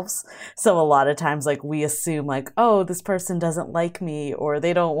ourselves. So a lot of times, like, we assume, like, oh, this person doesn't like me, or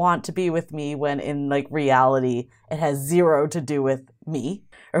they don't want to be with me, when in, like, reality, it has zero to do with me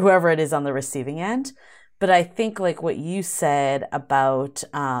or whoever it is on the receiving end. But I think like what you said about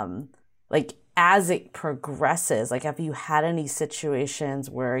like as it progresses, like have you had any situations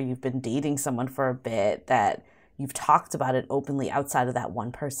where you've been dating someone for a bit that you've talked about it openly outside of that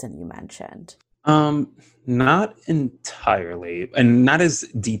one person you mentioned? Not entirely, and not as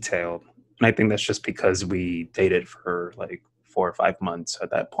detailed. And I think that's just because we dated for like 4 or 5 months. At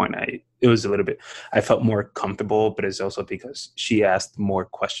that point, it was a little bit. I felt more comfortable, but it's also because she asked more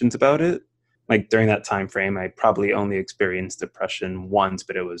questions about it. Like during that time frame, I probably only experienced depression once,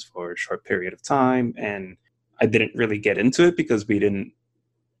 but it was for a short period of time, and I didn't really get into it because we didn't.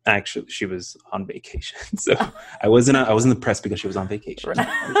 Actually, she was on vacation, so I wasn't depressed because she was on vacation.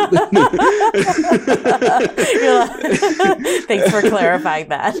 Thanks for clarifying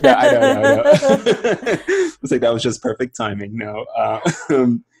that. Yeah, I know. It's like that was just perfect timing. No,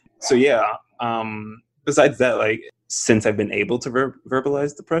 so yeah. Besides that, like since I've been able to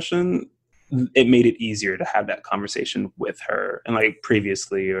verbalize depression, it made it easier to have that conversation with her. And like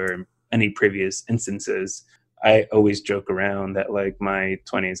previously, or any previous instances, I always joke around that like my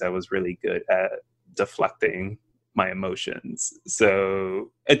 20s, I was really good at deflecting my emotions. So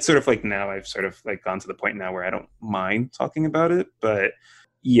it's sort of like now I've sort of like gone to the point now where I don't mind talking about it. But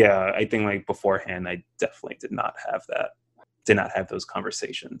yeah, I think like beforehand, I definitely did not have those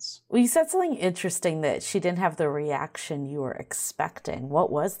conversations. Well, you said something interesting that she didn't have the reaction you were expecting.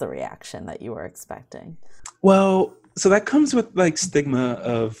 What was the reaction that you were expecting? Well, so that comes with like stigma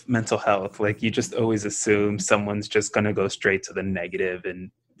of mental health. Like you just always assume someone's just going to go straight to the negative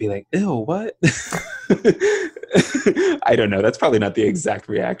and be like, ew, what? I don't know. That's probably not the exact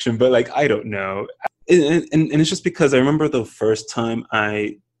reaction, but like, I don't know. And it's just because I remember the first time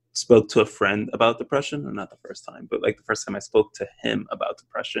I spoke to a friend about depression, or not the first time, but like the first time I spoke to him about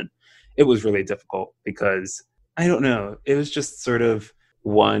depression, it was really difficult because I don't know. It was just sort of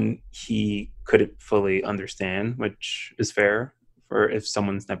one, he couldn't fully understand, which is fair for if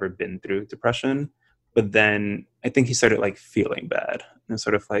someone's never been through depression. But then I think he started like feeling bad and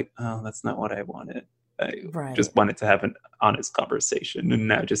sort of like, oh, that's not what I wanted. I just wanted to have an honest conversation. And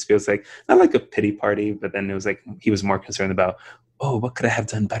now it just feels like not like a pity party, but then it was like he was more concerned about, oh, what could I have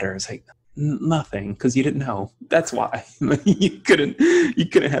done better? It's like nothing, because you didn't know. That's why you couldn't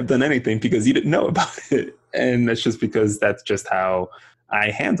have done anything because you didn't know about it. And that's just because that's just how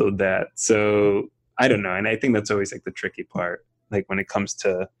I handled that. So I don't know. And I think that's always like the tricky part. Like when it comes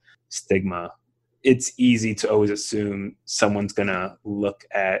to stigma, it's easy to always assume someone's going to look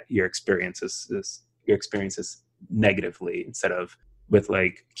at your experiences negatively instead of with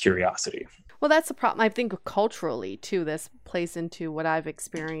like curiosity. Well, that's the problem. I think culturally, too, this plays into what I've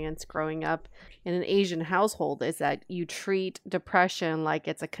experienced growing up in an Asian household, is that you treat depression like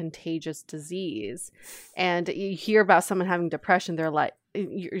it's a contagious disease. And you hear about someone having depression,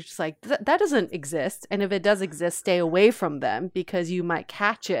 you're just like, that doesn't exist. And if it does exist, stay away from them because you might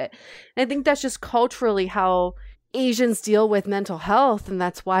catch it. And I think that's just culturally how Asians deal with mental health, and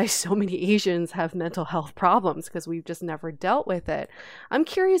that's why so many Asians have mental health problems, because we've just never dealt with it. I'm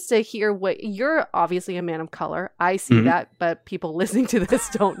curious to hear what you're obviously a man of color. I see that, but people listening to this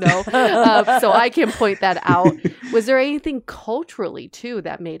don't know. So I can point that out. Was there anything culturally too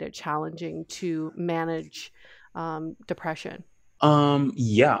that made it challenging to manage depression?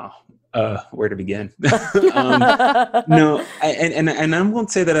 Yeah. Where to begin? No, and I won't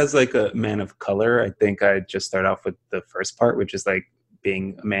say that as like a man of color. I think I just start off with the first part, which is like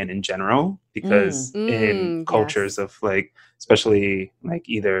being a man in general, because in cultures of like, especially like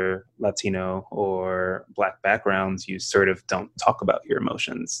either Latino or Black backgrounds, you sort of don't talk about your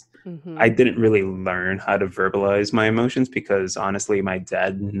emotions. I didn't really learn how to verbalize my emotions because honestly, my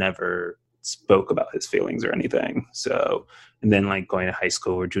dad never spoke about his feelings or anything. So, and then like going to high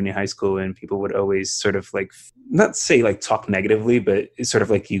school or junior high school, and people would always sort of like, not say like talk negatively, but it's sort of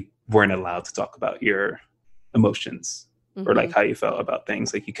like you weren't allowed to talk about your emotions or like how you felt about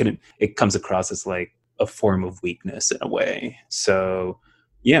things. Like you couldn't, it comes across as like a form of weakness in a way. So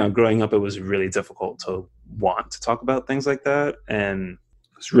yeah, growing up, it was really difficult to want to talk about things like that. And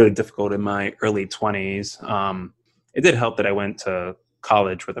it was really difficult in my early 20s. It did help that I went to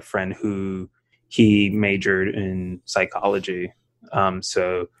college with a friend who he majored in psychology.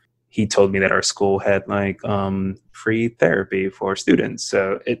 So he told me that our school had like free therapy for students.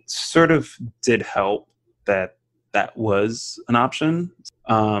 So it sort of did help that was an option.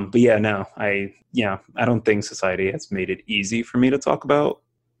 But yeah, no, I don't think society has made it easy for me to talk about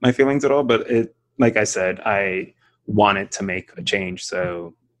my feelings at all. But it, like I said, I wanted to make a change.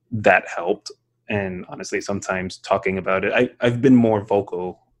 So that helped. And honestly, sometimes talking about it, I've been more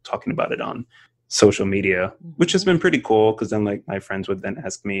vocal talking about it on social media, which has been pretty cool because then like my friends would then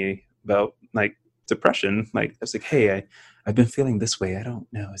ask me about like depression. Like I was like, hey, I've been feeling this way. I don't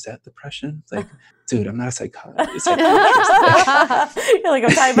know. Is that depression? It's like, dude, I'm not a psychiatrist. You're like,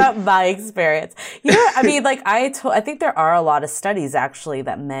 I'm talking about my experience. You know, I mean, like I think there are a lot of studies actually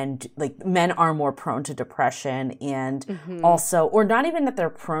that men are more prone to depression and also, or not even that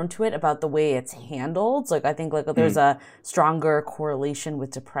they're prone to it, about the way it's handled. Like I think like there's a stronger correlation with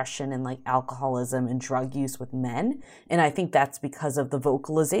depression and like alcoholism and drug use with men. And I think that's because of the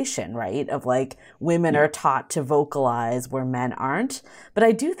vocalization, right? Of like women are taught to vocalize where men aren't. But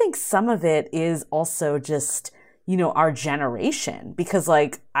I do think some of it is also just, you know, our generation, because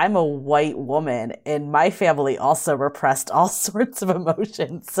like I'm a white woman and my family also repressed all sorts of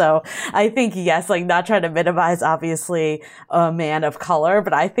emotions. So I think, yes, like not trying to minimize obviously a man of color,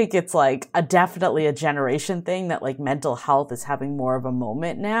 but I think it's like definitely a generation thing that like mental health is having more of a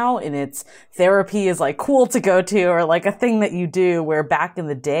moment now, and it's therapy is like cool to go to or like a thing that you do, where back in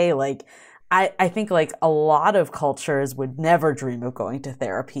the day, like I think like a lot of cultures would never dream of going to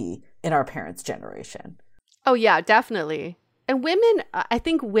therapy in our parents' generation. Oh, yeah, definitely. And women, I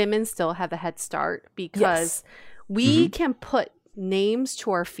think women still have a head start because we can put names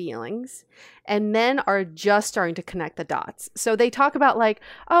to our feelings, and men are just starting to connect the dots. So they talk about like,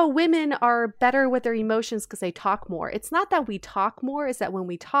 oh, women are better with their emotions because they talk more. It's not that we talk more, it's that when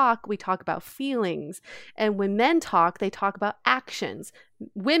we talk about feelings. And when men talk, they talk about actions.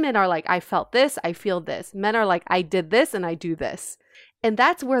 Women are like, I felt this, I feel this. Men are like, I did this and I do this. And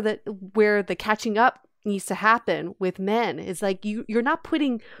that's where the catching up needs to happen with men. Is like you're not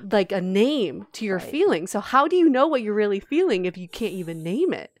putting like a name to your feelings. So how do you know what you're really feeling if you can't even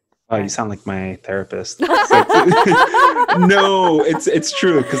name it? Oh, you sound like my therapist. No, it's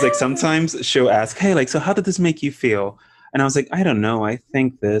true, because like sometimes she'll ask, hey, like, so how did this make you feel? And I was like, I don't know, I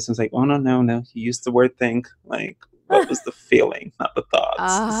think this. I was like, oh no, you used the word think. Like, what was the feeling, not the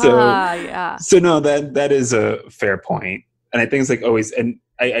thoughts? So no, that is a fair point. And I think it's like always, and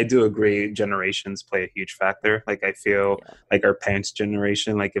I do agree, generations play a huge factor. Like I feel like our parents'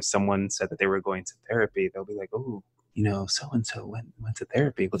 generation, like if someone said that they were going to therapy, they'll be like, oh, you know, so-and-so went to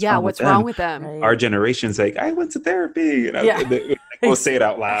therapy. What's wrong with them? Right. Our generation's like, I went to therapy. You know, we'll say it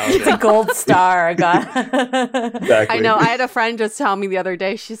out loud. It's a gold star. God. Exactly. I know. I had a friend just tell me the other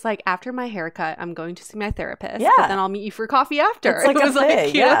day, she's like, after my haircut, I'm going to see my therapist. Yeah. But then I'll meet you for coffee after. It's like it was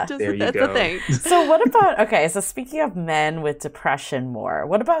thing. There you that's go. a thing. So what about, so speaking of men with depression more,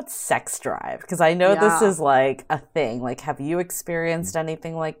 what about sex drive? Because I know this is like a thing. Like, have you experienced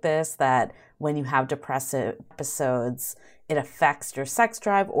anything like this, that when you have depressive episodes, it affects your sex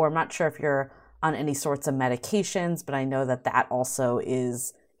drive? Or I'm not sure if you're on any sorts of medications, but I know that also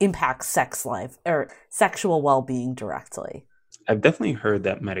impacts sex life or sexual well-being directly. I've definitely heard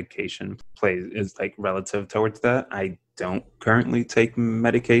that medication is like relative towards that. I don't currently take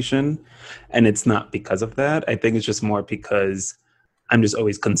medication, and it's not because of that. I think it's just more because I'm just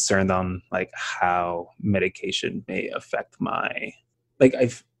always concerned on like how medication may affect my, like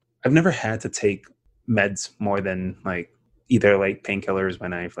I've never had to take meds more than like either like painkillers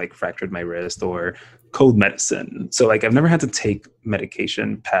when I've like fractured my wrist or cold medicine. So like I've never had to take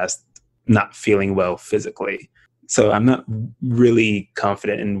medication past not feeling well physically. So I'm not really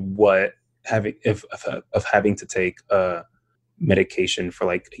confident in what having to take a medication for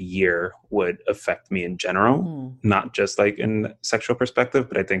like a year would affect me in general, not just like in sexual perspective,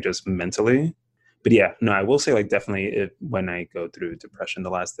 but I think just mentally. But yeah, no, I will say like definitely when I go through depression, the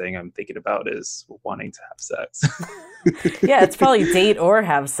last thing I'm thinking about is wanting to have sex. Yeah, it's probably date or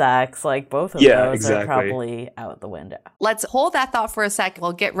have sex. Like both of those are probably out the window. Let's hold that thought for a sec.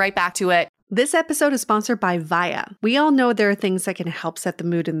 We'll get right back to it. This episode is sponsored by Viia. We all know there are things that can help set the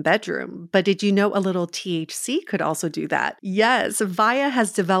mood in the bedroom, but did you know a little THC could also do that? Yes, Viia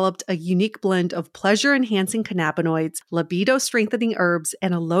has developed a unique blend of pleasure-enhancing cannabinoids, libido-strengthening herbs,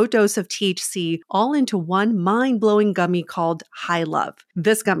 and a low dose of THC all into one mind-blowing gummy called High Love.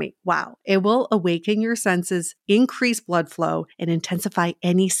 This gummy, wow, it will awaken your senses, increase blood flow, and intensify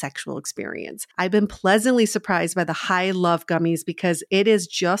any sexual experience. I've been pleasantly surprised by the High Love gummies because it is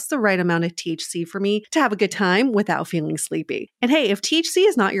just the right amount of THC for me to have a good time without feeling sleepy. And hey, if THC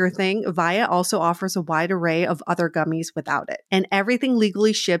is not your thing, Viia also offers a wide array of other gummies without it. And everything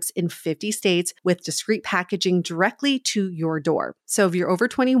legally ships in 50 states with discreet packaging directly to your door. So if you're over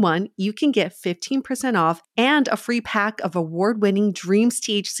 21, you can get 15% off and a free pack of award-winning Dreams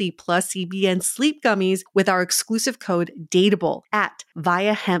THC plus CBN sleep gummies with our exclusive code DATEABLE at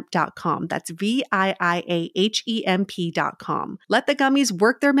viiahemp.com. That's VIIAHEMP.com. Let the gummies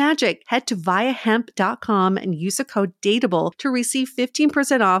work their magic. Head to viahemp.com and use the code DATEABLE to receive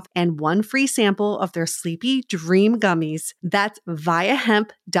 15% off and one free sample of their Sleepy Dream Gummies. That's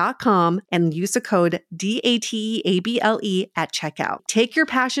viahemp.com and use the code DATEABLE at checkout. Take your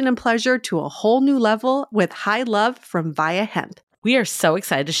passion and pleasure to a whole new level with High Love from Via Hemp. We are so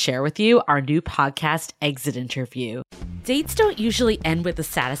excited to share with you our new podcast, Exit Interview. Dates don't usually end with a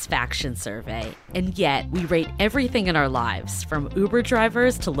satisfaction survey, and yet we rate everything in our lives, from Uber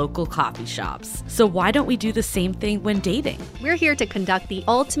drivers to local coffee shops. So why don't we do the same thing when dating? We're here to conduct the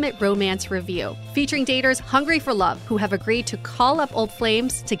ultimate romance review, featuring daters hungry for love who have agreed to call up old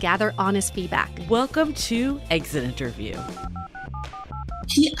flames to gather honest feedback. Welcome to Exit Interview.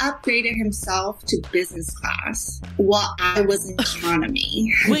 He upgraded himself to business class while I was in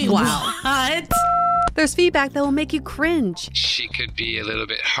economy. Wait, what? There's feedback that will make you cringe. She could be a little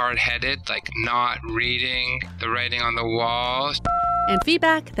bit hard-headed, like not reading the writing on the wall. And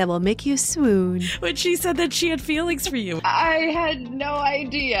feedback that will make you swoon. When she said that she had feelings for you. I had no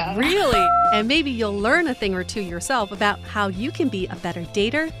idea. Really? And maybe you'll learn a thing or two yourself about how you can be a better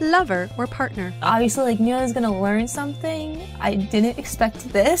dater, lover, or partner. Obviously, knew I was going to learn something. I didn't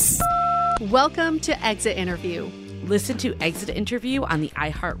expect this. Welcome to Exit Interview. Listen to Exit Interview on the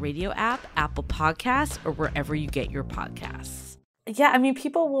iHeartRadio app, Apple Podcasts, or wherever you get your podcasts. Yeah, I mean,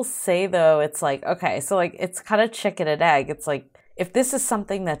 people will say, though, it's like, okay, so like it's kind of chicken and egg. It's like, if this is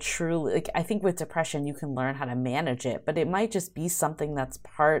something that truly, like, I think with depression, you can learn how to manage it, but it might just be something that's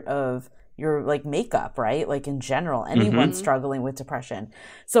part of your like makeup, right? Like in general, anyone struggling with depression.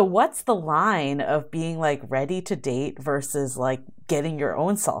 So what's the line of being like ready to date versus like getting your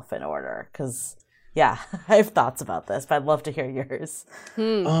own self in order? Because yeah, I have thoughts about this, but I'd love to hear yours.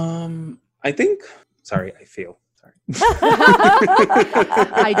 I think, I feel. I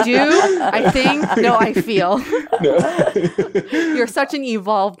do. I think. No, I feel. No. You're such an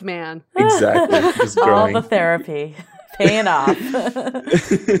evolved man. Exactly. Just growing. All the therapy paying off.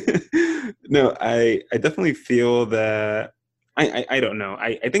 No, I definitely feel that I don't know.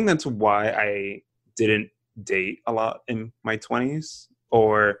 I think that's why I didn't date a lot in my 20s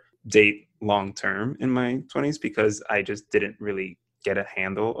or date long term in my 20s, because I just didn't really get a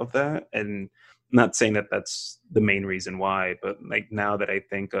handle of that. And not saying that that's the main reason why, but like now that I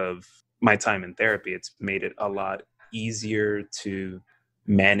think of my time in therapy, it's made it a lot easier to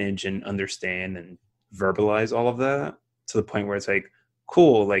manage and understand and verbalize all of that, to the point where it's like,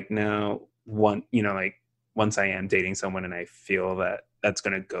 cool, like now like once I am dating someone and I feel that that's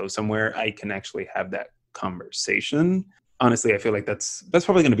going to go somewhere, I can actually have that conversation. Honestly, I feel like that's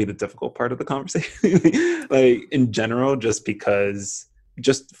probably going to be the difficult part of the conversation, like in general, just because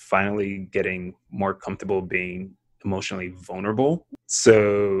just finally getting more comfortable being emotionally vulnerable.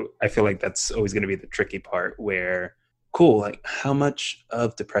 So I feel like that's always going to be the tricky part, where, cool, like how much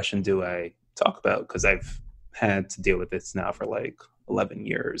of depression do I talk about? Because I've had to deal with this now for like 11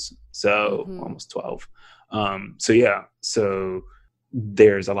 years, so almost 12. So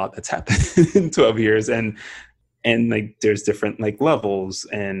there's a lot that's happened in 12 years, and like there's different like levels,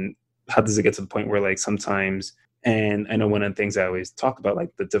 and how does it get to the point where like sometimes, and I know one of the things I always talk about,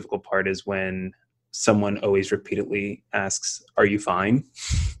 like the difficult part is when someone always repeatedly asks, "Are you fine?"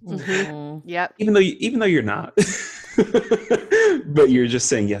 Yep. Even though you're not, but you're just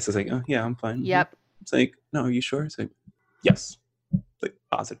saying yes. It's like, oh yeah, I'm fine. Yep. It's like, no, are you sure? It's like, yes. Like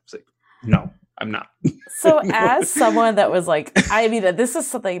positive. It's like, no, I'm not. So as someone that was like, I mean, this is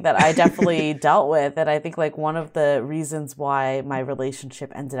something that I definitely dealt with. And I think like one of the reasons why my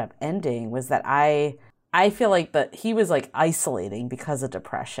relationship ended up ending was that I feel like that he was like isolating because of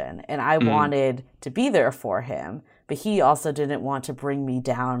depression, and I wanted to be there for him, but he also didn't want to bring me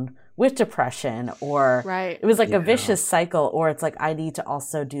down with depression, or it was like a vicious cycle, or it's like, I need to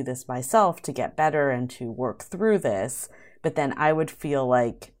also do this myself to get better and to work through this. But then I would feel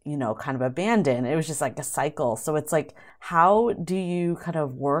like, kind of abandoned. It was just like a cycle. So it's like, how do you kind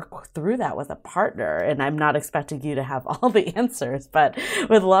of work through that with a partner? And I'm not expecting you to have all the answers, but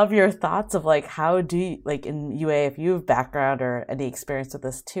would love your thoughts of like, how do you, like in UA, if you have background or any experience with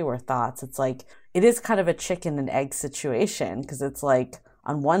this too, or thoughts, it's like, it is kind of a chicken and egg situation, because it's like,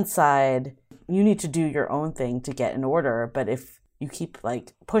 on one side, you need to do your own thing to get in order. But if you keep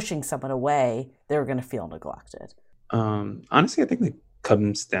like pushing someone away, they're going to feel neglected. Honestly, I think it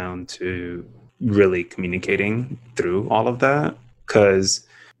comes down to really communicating through all of that, because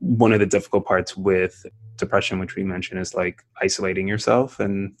one of the difficult parts with depression, which we mentioned, is like isolating yourself,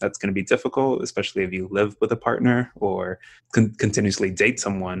 and that's going to be difficult, especially if you live with a partner or continuously date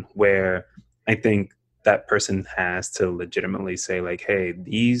someone, where I think that person has to legitimately say like, hey,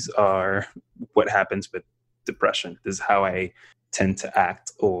 these are what happens with depression. This is how I tend to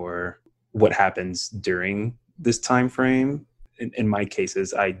act, or what happens during this time frame. In my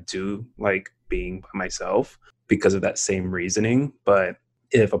cases, I do like being by myself because of that same reasoning. But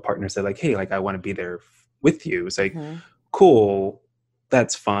if a partner said like, hey, like I want to be there with you, it's like, cool,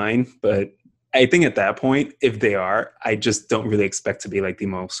 that's fine. But I think at that point, if they are, I just don't really expect to be like the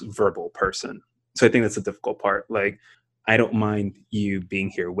most verbal person. So I think that's the difficult part. Like, I don't mind you being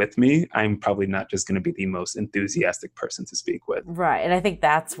here with me. I'm probably not just going to be the most enthusiastic person to speak with. Right. And I think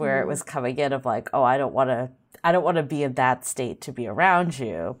that's where it was coming in of like, oh, I don't want to be in that state to be around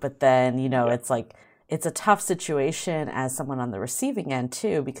you. But then, you know, it's like, it's a tough situation as someone on the receiving end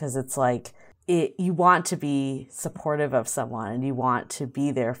too, because it's like, you want to be supportive of someone and you want to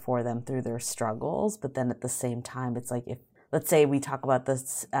be there for them through their struggles. But then at the same time, it's like, if, let's say we talk about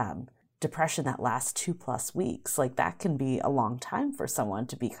this, depression that lasts 2+ weeks, like that can be a long time for someone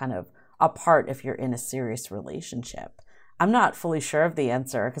to be kind of apart if you're in a serious relationship. I'm not fully sure of the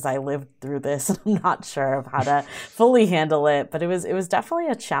answer because I lived through this and I'm not sure of how to fully handle it, but it was definitely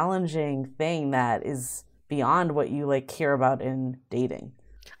a challenging thing that is beyond what you like hear about in dating.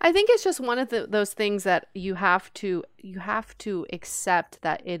 I think it's just one of those things that you have to accept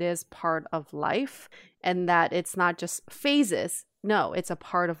that it is part of life and that it's not just phases. No, it's a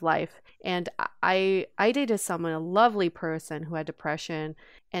part of life. And I dated someone, a lovely person who had depression,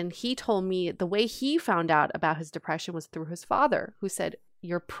 and he told me the way he found out about his depression was through his father, who said,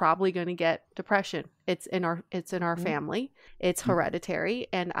 "You're probably going to get depression. It's in our family. It's hereditary,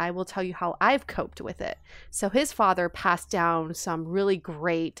 and I will tell you how I've coped with it." So his father passed down some really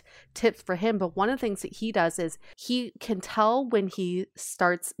great tips for him, but one of the things that he does is he can tell when he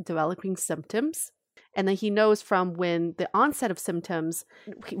starts developing symptoms. And then he knows from when the onset of symptoms,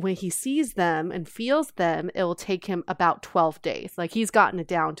 when he sees them and feels them, it will take him about 12 days. Like he's gotten it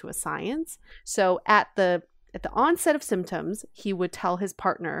down to a science. So at the onset of symptoms, he would tell his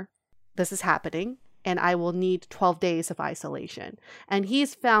partner, "This is happening and I will need 12 days of isolation." And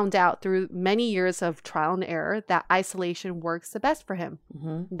he's found out through many years of trial and error that isolation works the best for him.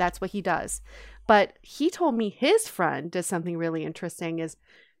 That's what he does. But he told me his friend did something really interesting is,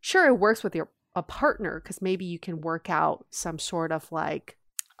 sure, it works with a partner because maybe you can work out some sort of like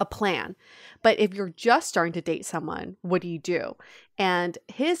a plan. But if you're just starting to date someone, what do you do? And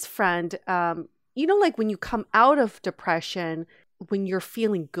his friend, you know, like when you come out of depression, when you're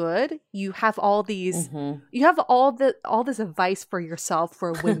feeling good, you have all these, you have all this advice for yourself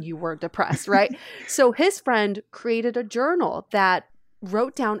for when you were depressed, right? So his friend created a journal that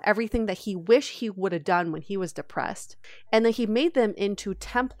wrote down everything that he wished he would have done when he was depressed. And then he made them into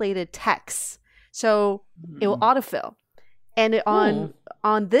templated texts. So it will autofill. And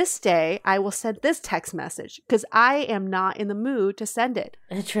on this day, I will send this text message because I am not in the mood to send it.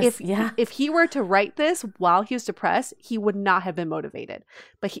 If he were to write this while he was depressed, he would not have been motivated.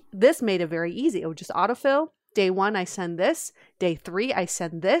 But this made it very easy. It would just autofill. Day 1, I send this. Day 3, I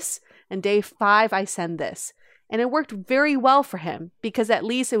send this. And day 5, I send this. And it worked very well for him because at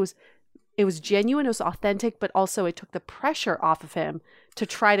least it was genuine, it was authentic, but also it took the pressure off of him to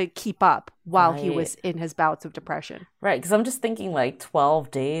try to keep up while he was in his bouts of depression. Right, because I'm just thinking like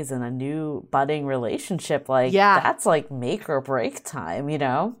 12 days in a new budding relationship, like that's like make or break time, you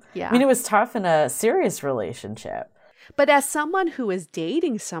know? Yeah. I mean, it was tough in a serious relationship. But as someone who is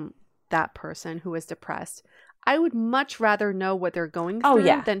dating that person who is depressed, I would much rather know what they're going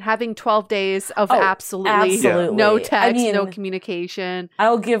through than having 12 days of absolutely no text, no communication.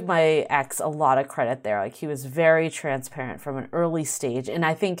 I'll give my ex a lot of credit there. Like he was very transparent from an early stage. And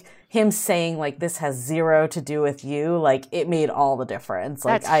I think him saying like, this has zero to do with you, like it made all the difference.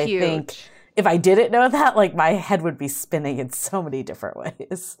 Like That's huge. I think if I didn't know that, like my head would be spinning in so many different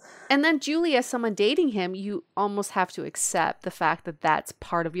ways. And then Julie, as someone dating him, you almost have to accept the fact that that's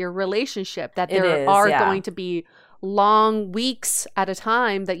part of your relationship, that there are going to be long weeks at a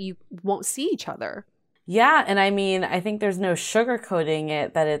time that you won't see each other. Yeah. And I mean, I think there's no sugarcoating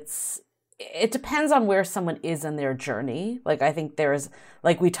it that it depends on where someone is in their journey. Like I think there's,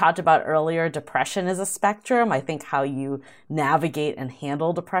 like we talked about earlier, depression is a spectrum. I think how you navigate and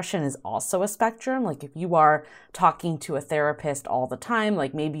handle depression is also a spectrum. Like if you are talking to a therapist all the time,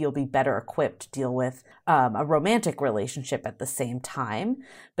 like maybe you'll be better equipped to deal with a romantic relationship at the same time.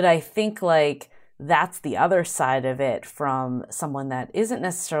 But I think like that's the other side of it from someone that isn't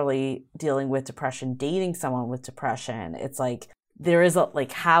necessarily dealing with depression, dating someone with depression. It's like, there is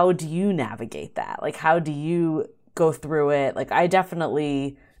like, how do you navigate that? Like, how do you go through it? Like, I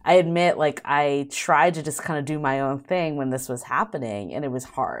admit, like, I tried to just kind of do my own thing when this was happening and it was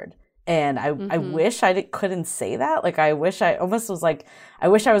hard. And I wish couldn't say that. Like, I wish I almost was like, I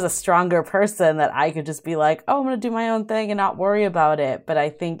wish I was a stronger person that I could just be like, oh, I'm going to do my own thing and not worry about it. But I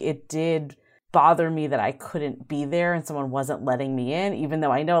think it did bother me that I couldn't be there and someone wasn't letting me in, even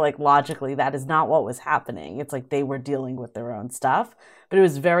though I know, like, logically that is not what was happening. It's like they were dealing with their own stuff. But it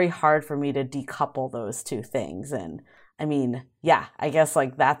was very hard for me to decouple those two things. And I mean, yeah, I guess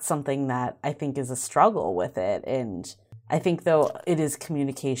like that's something that I think is a struggle with it. And I think, though, it is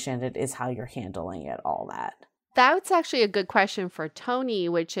communication. It is how you're handling it, all that. That's actually a good question for Tony,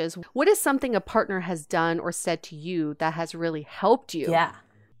 which is, what is something a partner has done or said to you that has really helped you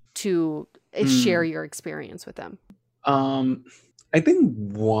to share your experience with them? I think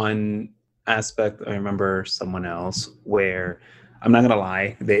one aspect, I remember someone else where, I'm not going to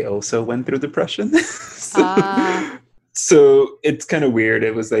lie, they also went through depression. So it's kind of weird.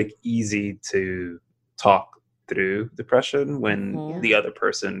 It was like easy to talk through depression when the other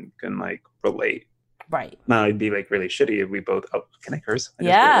person can like relate. Right. Now it'd be like really shitty if we both, can I curse?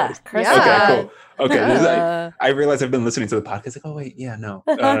 Yeah. Curse. Okay, cool. Okay. I realized I've been listening to the podcast. Like, oh wait, yeah, no.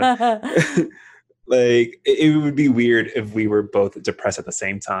 Like it would be weird if we were both depressed at the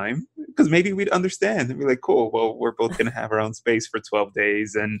same time, because maybe we'd understand and be like, cool, well, we're both going to have our own space for 12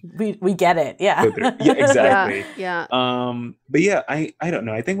 days. And we get it. Yeah. Yeah, exactly. Yeah. But yeah, I don't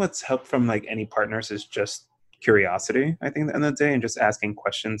know. I think what's helped from like any partners is just curiosity, I think, at the end of the day, and just asking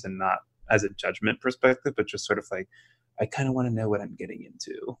questions, and not as a judgment perspective, but just sort of like, I kind of want to know what I'm getting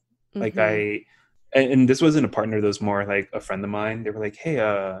into. Like and this wasn't a partner, that was more like a friend of mine. They were like, hey,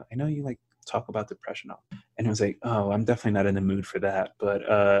 I know you like talk about depression. And I was like, oh, I'm definitely not in the mood for that, but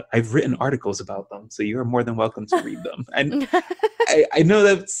I've written articles about them, so you're more than welcome to read them. And I know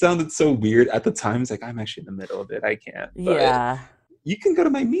that sounded so weird at the time. It's like, I'm actually in the middle of it, I can't. But you can go to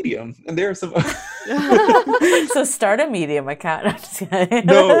my Medium, and there are some. So start a Medium account.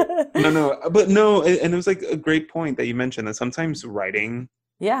 No, but no, and it was like a great point that you mentioned, that sometimes writing.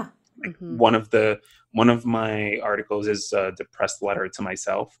 Yeah. Like one of my articles is a depressed letter to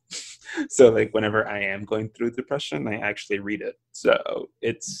myself. So like whenever I am going through depression, I actually read it. So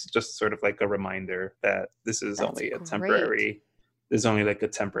it's just sort of like a reminder that this is only a temporary. There's only like a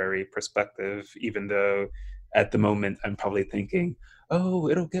temporary perspective, even though at the moment I'm probably thinking, oh,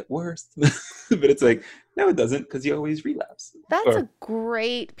 it'll get worse. But it's like, no, it doesn't, because you always relapse. That's a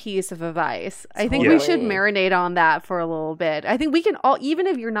great piece of advice. I think we should marinate on that for a little bit. I think we can all, even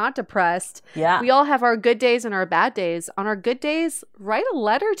if you're not depressed, we all have our good days and our bad days. On our good days, write a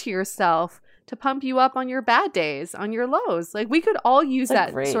letter to yourself to pump you up on your bad days, on your lows. Like, we could all use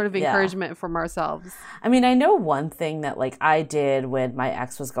that sort of encouragement from ourselves. I mean, I know one thing that like I did when my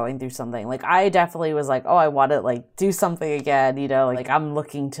ex was going through something. Like, I definitely was like, oh, I want to like do something again, you know, like I'm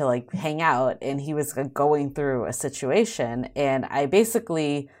looking to like hang out, and he was going through a situation, and I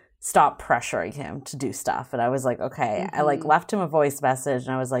basically stopped pressuring him to do stuff. And I was like, okay, I like left him a voice message,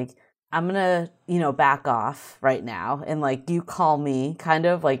 and I was like, I'm going to, you know, back off right now. And like, you call me kind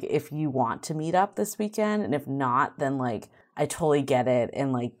of like if you want to meet up this weekend. And if not, then like, I totally get it.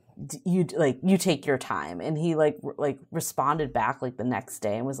 And like, you take your time. And he like responded back like the next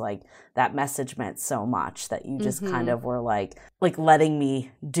day and was like, that message meant so much that you just kind of were like letting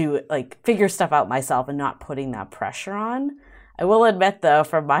me do it, like figure stuff out myself and not putting that pressure on. I will admit, though,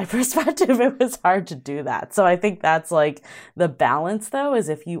 from my perspective, it was hard to do that. So I think that's like the balance, though, is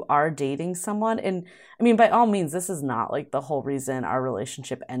if you are dating someone. And I mean, by all means, this is not like the whole reason our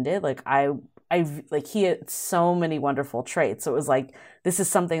relationship ended. Like he had so many wonderful traits. So it was like, this is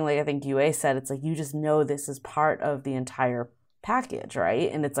something like I think Yue said, it's like, you just know this is part of the entire package,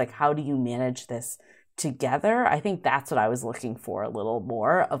 right? And it's like, how do you manage this together? I think that's what I was looking for a little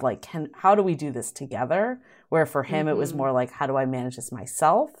more of like, how do we do this together? Where for him, it was more like, how do I manage this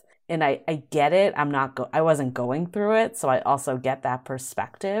myself? And I get it. I wasn't going through it. So I also get that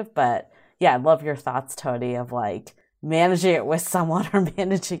perspective. But yeah, I love your thoughts, Tony, of like managing it with someone or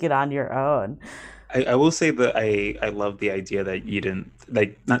managing it on your own. I will say that I love the idea that you didn't,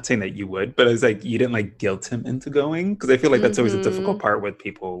 like, not saying that you would, but it's like you didn't like guilt him into going. Because I feel like that's always a difficult part with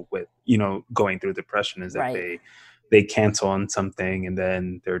people with, you know, going through depression, is that they cancel on something and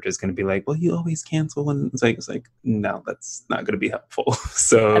then they're just going to be like, well, you always cancel. And it's like, no, that's not going to be helpful.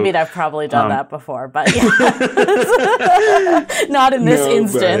 So, I mean, I've probably done that before, but yeah. Not in this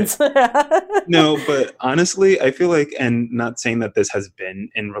instance. No, but honestly, I feel like, and not saying that this has been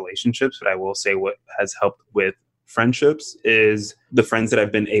in relationships, but I will say what has helped with friendships is the friends that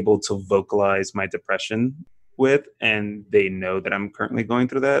I've been able to vocalize my depression with, and they know that I'm currently going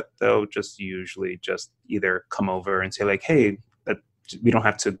through that, they'll just usually just either come over and say like, hey, that we don't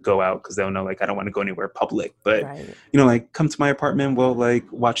have to go out because they'll know like I don't want to go anywhere public. But you know, like come to my apartment, we'll like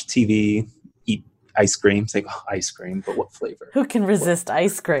watch TV, eat ice cream. It's like ice cream, but what flavor? Who can resist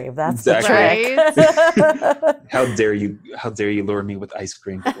ice cream? That's exactly. the trick. How dare you lure me with ice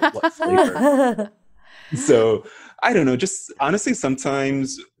cream? But what flavor? So I don't know, just honestly,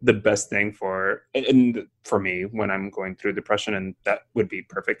 sometimes the best thing for me when I'm going through depression, and that would be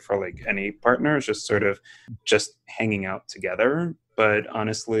perfect for like any partner, is just sort of just hanging out together, but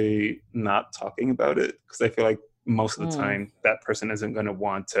honestly not talking about it, because I feel like most of the time that person isn't going to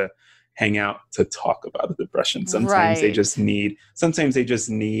want to hang out to talk about the depression. Sometimes they just need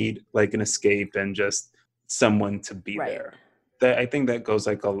like an escape and just someone to be there. I think that goes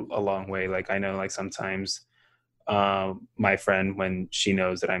like a long way. Like I know like sometimes my friend, when she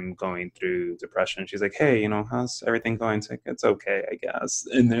knows that I'm going through depression, she's like, hey, you know, how's everything going? It's like, it's okay, I guess.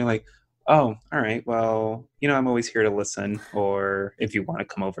 And they're like, oh, all right, well, you know, I'm always here to listen, or if you want to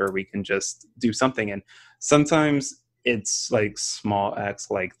come over, we can just do something. And sometimes it's like small acts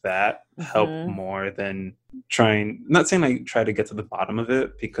like that help more than not saying like try to get to the bottom of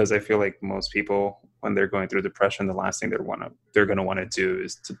it, because I feel like most people, when they're going through depression, the last thing they're going to want to do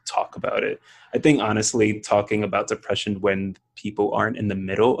is to talk about it. I think honestly, talking about depression when people aren't in the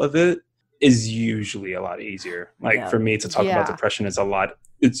middle of it is usually a lot easier. Like for me to talk about depression is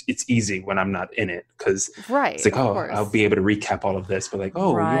it's easy when I'm not in it, because it's like, oh, I'll be able to recap all of this, but like,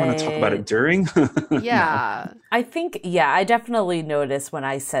 oh, you want to talk about it during? Yeah. I think, I definitely noticed when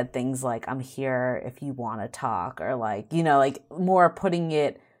I said things like, I'm here if you want to talk, or like, you know, like more putting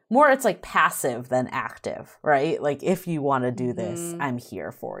it, it's like passive than active, right? Like if you want to do this, I'm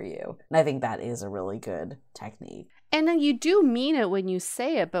here for you. And I think that is a really good technique. And then you do mean it when you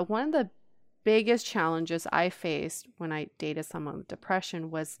say it, but one of the biggest challenges I faced when I dated someone with depression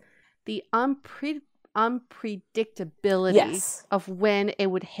was the unpredictability of when it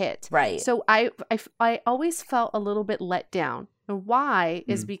would hit. Right. So I always felt a little bit let down. And why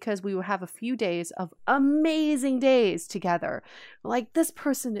is because we would have a few days of amazing days together. Like, this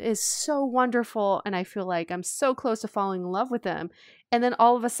person is so wonderful, and I feel like I'm so close to falling in love with them. And then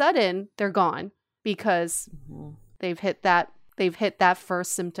all of a sudden, they're gone because they've hit that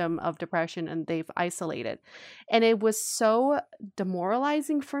first symptom of depression and they've isolated. And it was so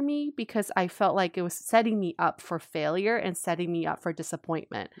demoralizing for me because I felt like it was setting me up for failure and setting me up for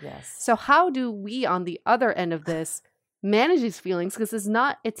disappointment. Yes. So how do we, on the other end of this, manage these feelings? Because it's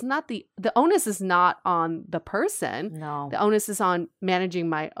not the onus is not on the person. No. The onus is on managing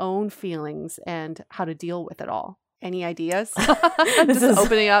my own feelings and how to deal with it all. Any ideas? This is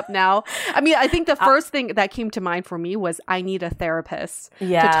opening up now. I mean, I think the first thing that came to mind for me was I need a therapist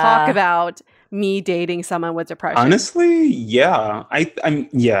to talk about me dating someone with depression. Honestly, yeah. I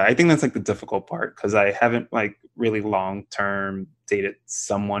think that's like the difficult part, because I haven't like really long-term dated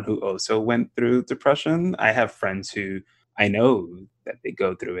someone who also went through depression. I have friends who I know that they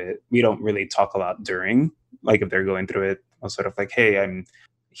go through it. We don't really talk a lot during, like if they're going through it, I'll sort of like, hey, I'm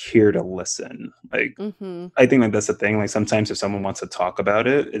here to listen. Like I think like that's the thing. Like sometimes if someone wants to talk about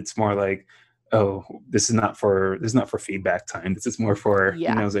it, it's more like, oh, this is not for feedback time. This is more for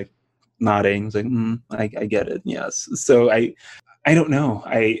you know, it's like nodding. It's like I get it. Yes. So I don't know.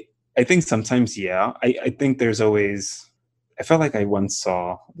 I think sometimes I think there's always, I felt like I once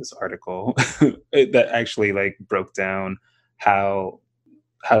saw this article that actually like broke down how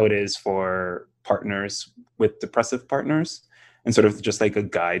it is for partners with depressive partners, and sort of just like a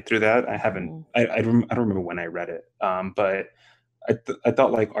guide through that. I don't remember when I read it, but I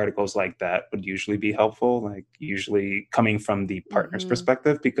thought like articles like that would usually be helpful, like usually coming from the partner's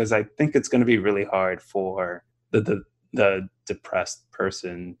perspective, because I think it's going to be really hard for the depressed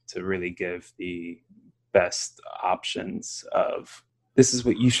person to really give the best options of, this is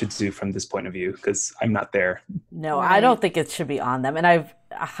what you should do from this point of view, because I'm not there. No, I don't think it should be on them. And I've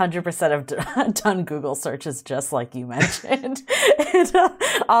 100% have done Google searches just like you mentioned. It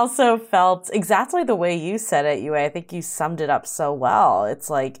also felt exactly the way you said it, Yue. I think you summed it up so well. It's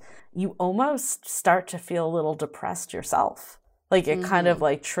like you almost start to feel a little depressed yourself. Like it kind of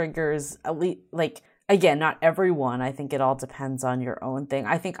like triggers, at least, like, again, not everyone. I think it all depends on your own thing.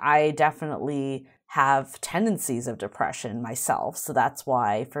 I think I definitely have tendencies of depression myself. So that's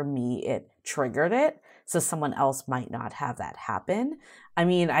why for me, it triggered it. So someone else might not have that happen. I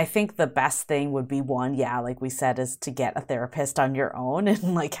mean, I think the best thing would be one, like we said, is to get a therapist on your own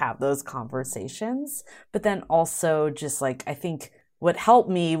and like have those conversations. But then also just like, I think what helped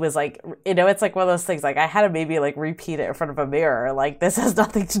me was like, you know, it's like one of those things, like I had to maybe like repeat it in front of a mirror. Like, this has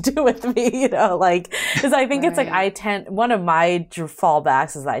nothing to do with me, you know, like, because I think it's like one of my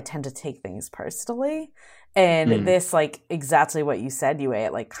fallbacks is that I tend to take things personally. And this, like, exactly what you said, Yue,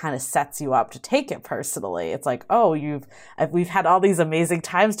 it like kind of sets you up to take it personally. It's like, oh, we've had all these amazing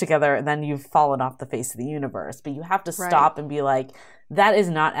times together, and then you've fallen off the face of the universe. But you have to stop and be like, that is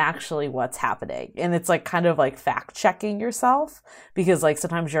not actually what's happening. And it's like kind of like fact checking yourself, because like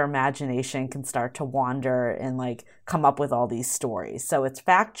sometimes your imagination can start to wander and like come up with all these stories. So it's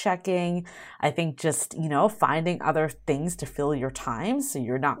fact checking. I think just, you know, finding other things to fill your time so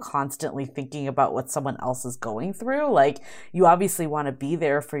you're not constantly thinking about what someone else is going through. Like, you obviously want to be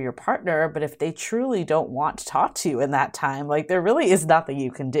there for your partner, but if they truly don't want to talk to you in that time, like there really is nothing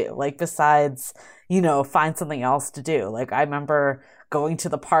you can do, like besides, you know, find something else to do. Like I remember going to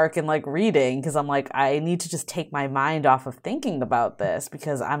the park and like reading, because I'm like, I need to just take my mind off of thinking about this,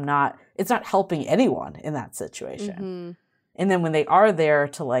 because it's not helping anyone in that situation. And then when they are there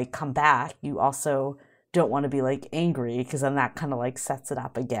to like come back, you also don't want to be like angry, because then that kind of like sets it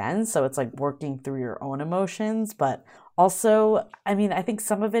up again. So it's like working through your own emotions. But also, I mean, I think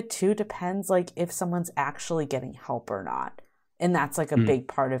some of it too depends like if someone's actually getting help or not. And that's like a big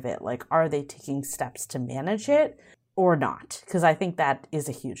part of it. Like, are they taking steps to manage it or not? Because I think that is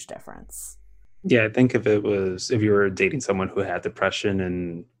a huge difference. Yeah, I think if you were dating someone who had depression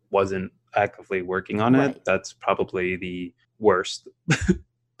and wasn't actively working on it, that's probably the worst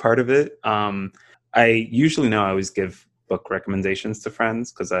part of it. I usually know I always give book recommendations to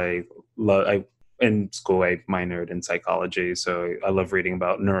friends, because in school I minored in psychology, so I love reading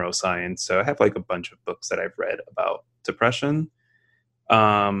about neuroscience. So I have like a bunch of books that I've read about depression.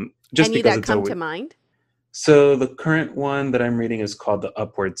 Just Any because that come to mind? So the current one that I'm reading is called The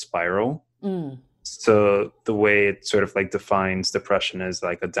Upward Spiral. So the way it sort of like defines depression is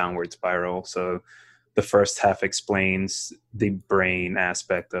like a downward spiral. So the first half explains the brain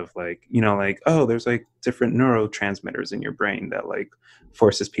aspect of like, you know, like, oh, there's like different neurotransmitters in your brain that like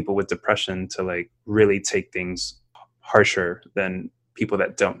forces people with depression to like really take things harsher than people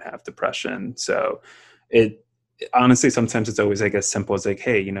that don't have depression. So it honestly, sometimes it's always like as simple as like,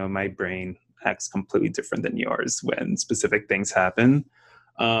 hey, you know, my brain acts completely different than yours when specific things happen.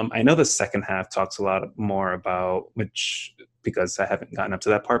 I know the second half talks a lot more about, which, because I haven't gotten up to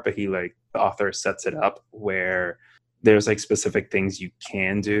that part, but the author sets it up where there's like specific things you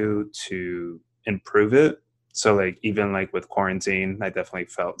can do to improve it. So like, even like with quarantine, I definitely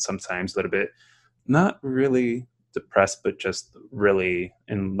felt sometimes a little bit, not really depressed, but just really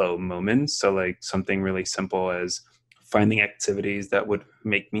in low moments. So like something really simple as finding activities that would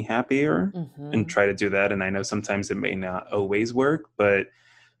make me happier and try to do that. And I know sometimes it may not always work, but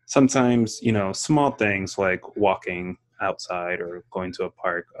sometimes, you know, small things like walking outside or going to a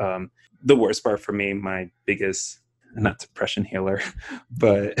park. The worst part for me, my biggest, not depression healer,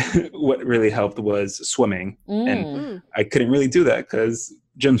 but what really helped was swimming. And I couldn't really do that because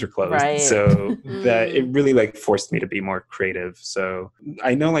gyms were closed. So that it really like forced me to be more creative. So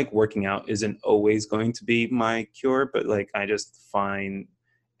I know like working out isn't always going to be my cure, but like I just find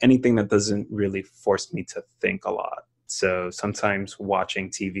anything that doesn't really force me to think a lot. So sometimes watching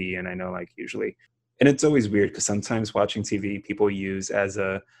TV, and I know like usually, and it's always weird because sometimes watching TV people use as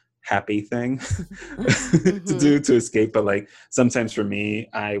a happy thing to do to escape, but like sometimes for me,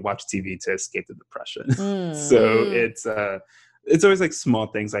 I watch TV to escape the depression. So it's always like small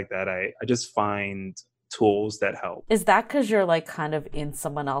things like that. I just find tools that help. Is that because you're like kind of in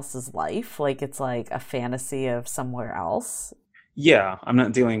someone else's life? Like it's like a fantasy of somewhere else? Yeah, I'm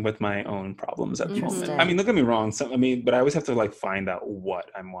not dealing with my own problems at the moment. I mean, don't get me wrong. But I always have to like find out what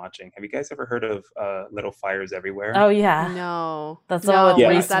I'm watching. Have you guys ever heard of Little Fires Everywhere? Oh yeah, no, that's all with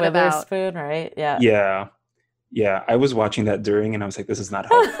Reese Witherspoon, right? Yeah. I was watching that during, and I was like, "This is not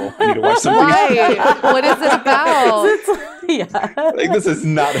helpful. I need to watch something." What is it about? Like this is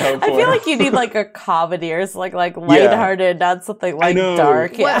not helpful. I feel like you need like a comedy or like lighthearted, not something like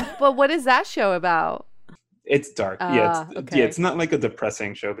dark. But what is that show about? It's dark. It's not like a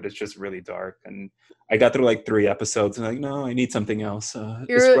depressing show, but it's just really dark. And I got through like 3 episodes and like, no, I need something else.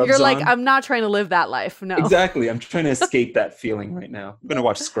 You're like, I'm not trying to live that life. No. Exactly. I'm trying to escape that feeling right now. I'm going to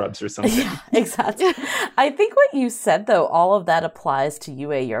watch Scrubs or something. Yeah, exactly. I think what you said, though, all of that applies to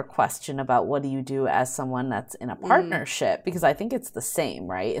Yue, your question about what do you do as someone that's in a partnership? Because I think it's the same,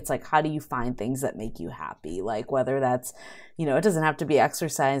 right? It's like, how do you find things that make you happy? Like whether that's, you know, it doesn't have to be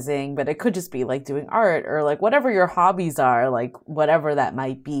exercising, but it could just be like doing art or like whatever your hobbies are, like whatever that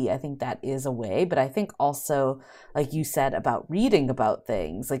might be. I think that is a way. But I think also, like you said about reading about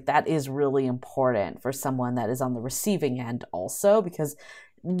things, like that is really important for someone that is on the receiving end also, because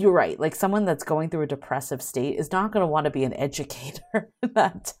you're right. Like someone that's going through a depressive state is not going to want to be an educator at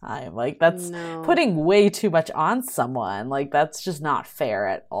that time. Like that's putting way too much on someone. Like that's just not fair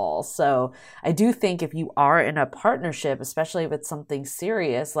at all. So I do think if you are in a partnership, especially if it's something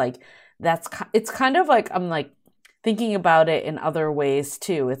serious, like it's kind of like, I'm like thinking about it in other ways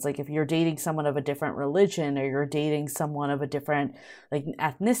too. It's like if you're dating someone of a different religion or you're dating someone of a different like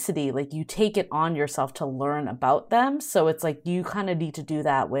ethnicity, like you take it on yourself to learn about them. So it's like you kind of need to do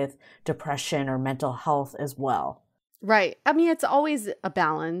that with depression or mental health as well. Right. I mean, it's always a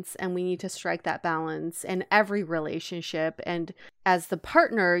balance, and we need to strike that balance in every relationship. And as the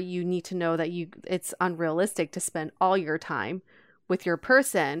partner, you need to know that it's unrealistic to spend all your time with your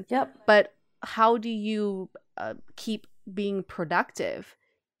person. Yep. But how do you keep being productive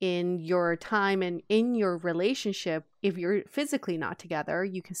in your time and in your relationship? If you're physically not together,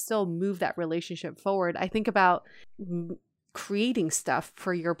 you can still move that relationship forward. I think about creating stuff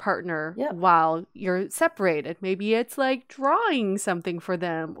for your partner while you're separated. Maybe it's like drawing something for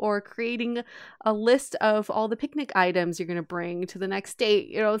them or creating a list of all the picnic items you're going to bring to the next date,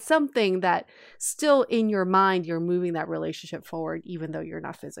 you know, something that still in your mind, you're moving that relationship forward, even though you're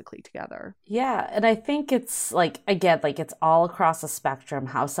not physically together. Yeah. And I think it's like, again, like it's all across the spectrum,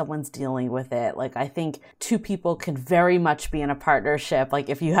 how someone's dealing with it. Like, I think two people can very much be in a partnership. Like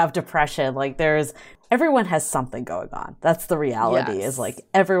if you have depression, like everyone has something going on. That's the reality is like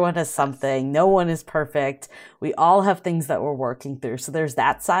everyone has something. No one is perfect. We all have things that we're working through. So there's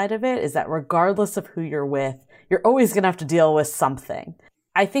that side of it, is that regardless of who you're with, you're always going to have to deal with something.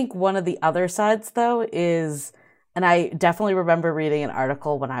 I think one of the other sides though is, and I definitely remember reading an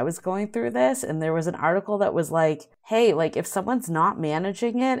article when I was going through this, and there was an article that was like, hey, like if someone's not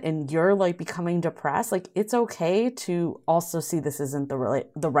managing it and you're like becoming depressed, like it's okay to also see this isn't the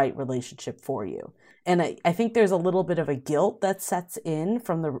right relationship for you. And I think there's a little bit of a guilt that sets in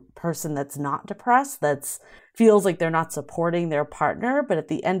from the person that's not depressed, that feels like they're not supporting their partner. But at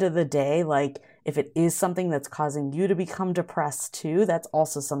the end of the day, like if it is something that's causing you to become depressed too, that's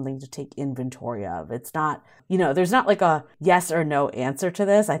also something to take inventory of. It's not, you know, there's not like a yes or no answer to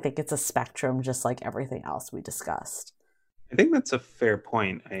this. I think it's a spectrum, just like everything else we discussed. I think that's a fair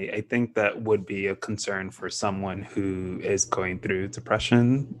point. I think that would be a concern for someone who is going through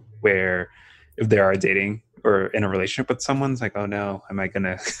depression, where if they are dating or in a relationship with someone, it's like, oh no, am I going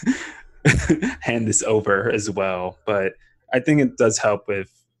to hand this over as well? But I think it does help if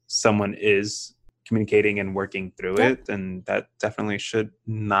someone is communicating and working through it, and that definitely should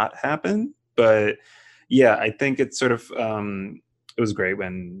not happen. But yeah, I think it's sort of, it was great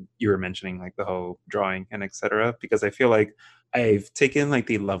when you were mentioning like the whole drawing and etc., because I feel like I've taken like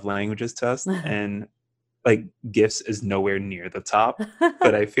the love languages test and like gifts is nowhere near the top,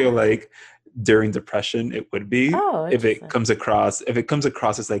 but I feel like during depression it would be. If it comes across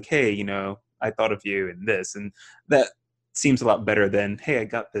as like, hey, you know, I thought of you and this, and that seems a lot better than, hey, I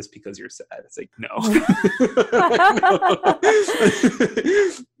got this because you're sad. It's like, no.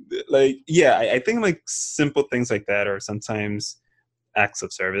 Like, yeah, I think like simple things like that, or sometimes acts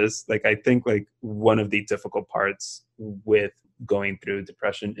of service. Like I think like one of the difficult parts with going through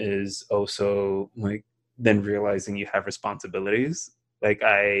depression is also like then realizing you have responsibilities. Like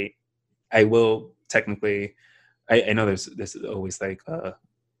I will technically, I know there's always like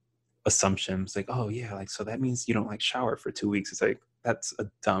assumptions like, oh yeah, like so that means you don't like shower for 2 weeks. It's like, that's a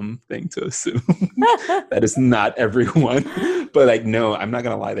dumb thing to assume. That is not everyone. But like, no, I'm not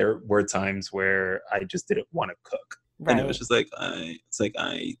gonna lie, there were times where I just didn't want to cook. Right. And it was just like I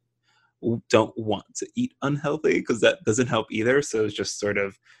don't want to eat unhealthy, because that doesn't help either. So it's just sort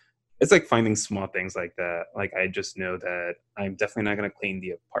of, it's like finding small things like that. Like I just know that I'm definitely not going to clean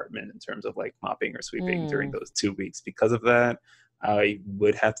the apartment in terms of like mopping or sweeping during those 2 weeks. Because of that, I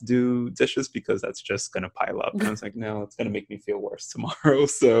would have to do dishes because that's just going to pile up. And I was like, no, it's going to make me feel worse tomorrow.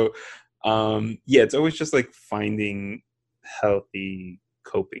 So yeah, it's always just like finding healthy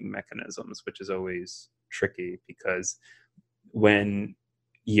coping mechanisms, which is always tricky, because when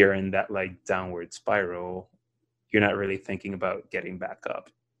you're in that like downward spiral, you're not really thinking about getting back up.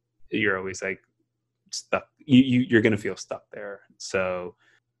 You're always like stuck. You're going to feel stuck there. So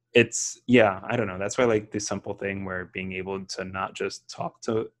it's, yeah, I don't know. That's why like the simple thing where being able to not just talk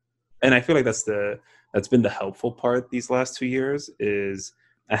to, and I feel like that's been the helpful part these last 2 years, is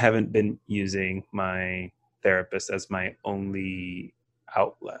I haven't been using my therapist as my only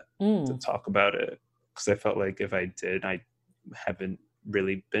outlet to talk about it. Because I felt like if I did, I haven't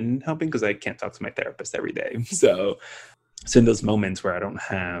really been helping, because I can't talk to my therapist every day. So in those moments where I don't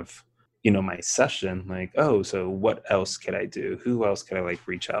have, you know, my session, like, oh, so what else could I do? Who else could I like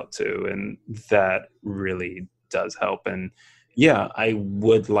reach out to? And that really does help. And yeah, I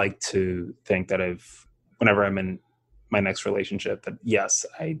would like to think that whenever I'm in my next relationship, that yes,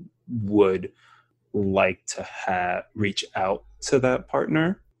 I would like to reach out to that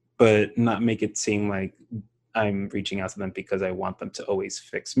partner, but not make it seem like I'm reaching out to them because I want them to always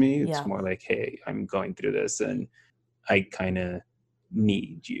fix me. It's more like, hey, I'm going through this and I kind of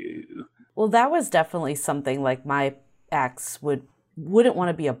need you. Well, that was definitely something like my ex wouldn't want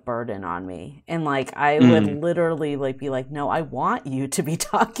to be a burden on me. And like, I would literally like be like, no, I want you to be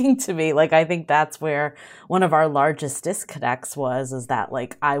talking to me. Like, I think that's where one of our largest disconnects is that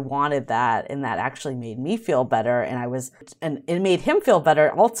like, I wanted that and that actually made me feel better. And it made him feel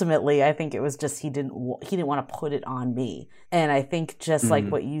better. Ultimately, I think it was just, he didn't want to put it on me. And I think just like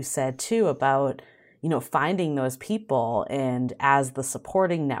what you said too about, you know, finding those people and as the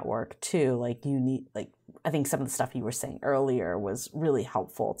supporting network too, like you need, like, I think some of the stuff you were saying earlier was really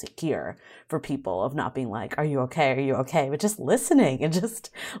helpful to hear for people of not being like, are you okay? Are you okay? But just listening and just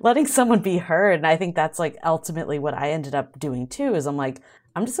letting someone be heard. And I think that's like ultimately what I ended up doing too, is I'm like,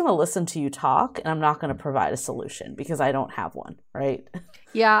 I'm just going to listen to you talk and I'm not going to provide a solution because I don't have one. Right.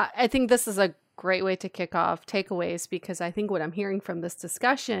 Yeah. I think this is a great way to kick off takeaways, because I think what I'm hearing from this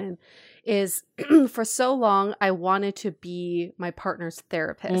discussion is for so long, I wanted to be my partner's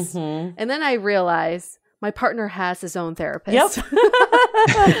therapist. And then I realized my partner has his own therapist. Yep.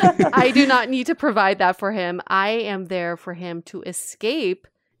 I do not need to provide that for him. I am there for him to escape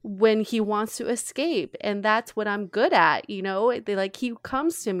when he wants to escape. And that's what I'm good at. You know, he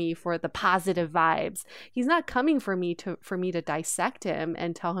comes to me for the positive vibes. He's not coming for me to dissect him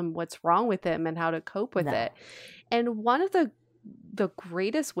and tell him what's wrong with him and how to cope with it. And one of the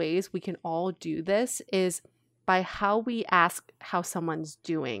greatest ways we can all do this is by how we ask how someone's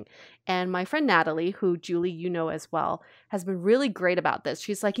doing. And my friend Natalie, who Julie, you know as well, has been really great about this.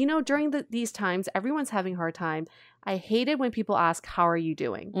 She's like, you know, during these times, everyone's having a hard time. I hate it when people ask, how are you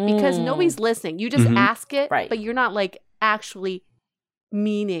doing? Because nobody's listening. You just ask it, but you're not like actually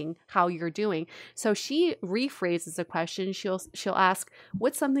meaning how you're doing. So she rephrases the question. She'll ask,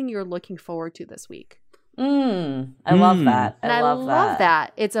 what's something you're looking forward to this week? I love that. I love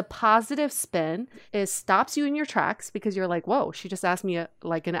that. It's a positive spin. It stops you in your tracks because you're like, whoa, she just asked me an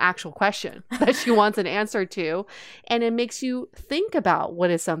actual question that she wants an answer to. And it makes you think about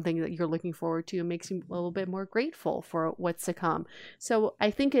what is something that you're looking forward to. It makes you a little bit more grateful for what's to come. So I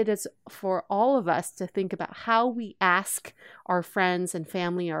think it is for all of us to think about how we ask our friends and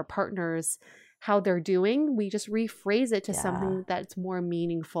family, our partners, how they're doing. We just rephrase it to something that's more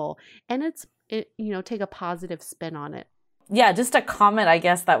meaningful. And take a positive spin on it. Yeah, just a comment, I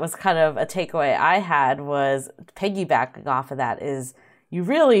guess that was kind of a takeaway I had was piggybacking off of that is you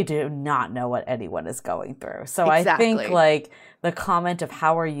really do not know what anyone is going through. So exactly. I think like the comment of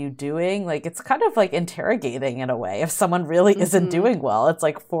how are you doing, like it's kind of like interrogating in a way. If someone really isn't doing well, it's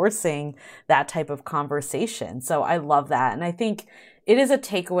like forcing that type of conversation. So I love that. And I think it is a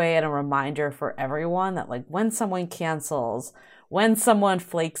takeaway and a reminder for everyone that like when someone cancels, when someone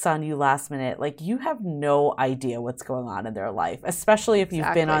flakes on you last minute, like you have no idea what's going on in their life, especially if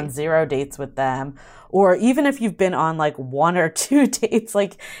you've been on 0 dates with them, or even if you've been on like 1 or 2 dates,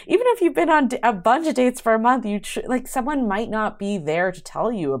 like even if you've been on a bunch of dates for a month, like someone might not be there to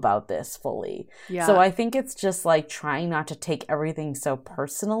tell you about this fully. Yeah. So I think it's just like trying not to take everything so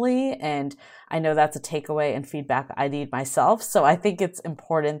personally. And I know that's a takeaway and feedback I need myself. So I think it's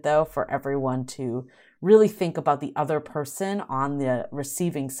important though for everyone to really think about the other person on the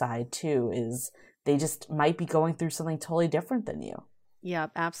receiving side too, is they just might be going through something totally different than you. Yeah,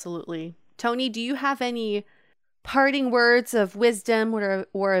 absolutely. Tony, do you have any parting words of wisdom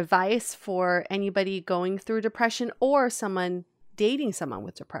or advice for anybody going through depression or someone dating someone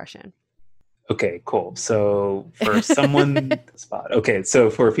with depression? Okay, cool. So for someone, so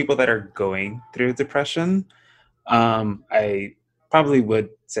for people that are going through depression, I probably would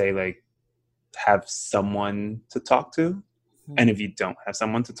say like, have someone to talk to. And if you don't have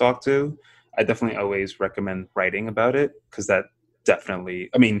someone to talk to, I definitely always recommend writing about it, because that definitely,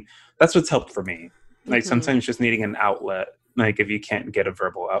 I mean, that's what's helped for me. Like sometimes just needing an outlet, like if you can't get a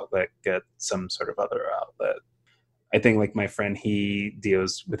verbal outlet, get some sort of other outlet. I think like my friend, he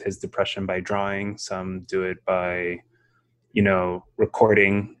deals with his depression by drawing. Some do it by,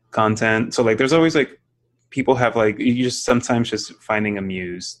 recording content. So like there's always like, people have like, you just sometimes just finding a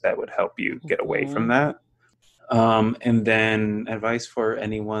muse that would help you get away from that. And then advice for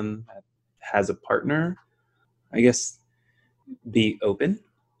anyone that has a partner, I guess, be open,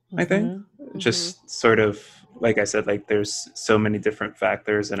 I think. Just sort of, like I said, like there's so many different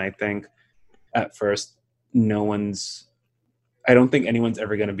factors. And I think at first, I don't think anyone's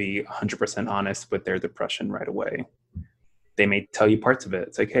ever going to be 100% honest with their depression right away. they may tell you parts of it.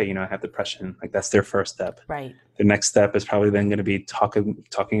 It's like, hey, I have depression. Like that's their first step. Right. The next step is probably then going to be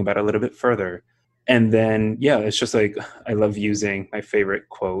talking about it a little bit further. And then, it's just like, I love using, my favorite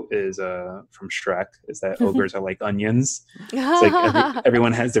quote is from Shrek, is that ogres are like onions. It's like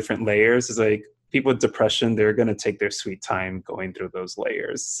everyone has different layers. It's like people with depression, they're going to take their sweet time going through those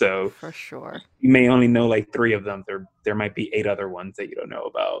layers. So for sure, you may only know like 3 of them. There might be 8 other ones that you don't know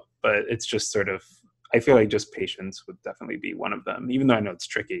about, but it's just sort of, I feel like just patience would definitely be one of them, even though I know it's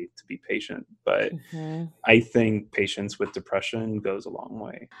tricky to be patient. But I think patience with depression goes a long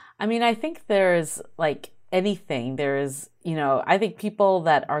way. I mean, I think there's like anything. There's, I think people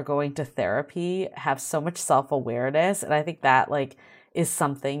that are going to therapy have so much self-awareness. And I think that like is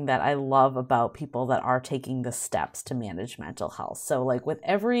something that I love about people that are taking the steps to manage mental health. So like with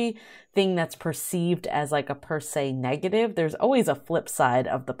everything that's perceived as like a per se negative, there's always a flip side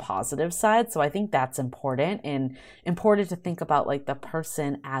of the positive side. So I think that's important, and important to think about like the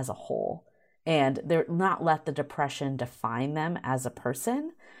person as a whole, and they're not let the depression define them as a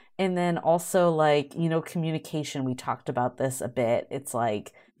person. And then also like, communication, we talked about this a bit. It's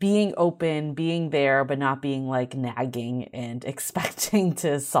like being open, being there, but not being like nagging and expecting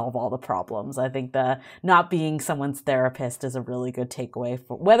to solve all the problems. I think the not being someone's therapist is a really good takeaway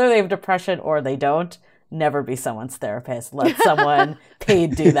for whether they have depression or they don't. Never be someone's therapist. Let someone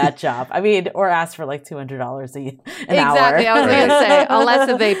paid do that job. I mean, or ask for like $200 an hour. Exactly. I was going to say, unless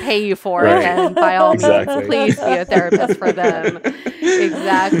if they pay you for it, and by all means, please be a therapist for them.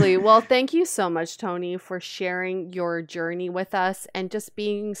 Exactly. Well, thank you so much, Toni, for sharing your journey with us and just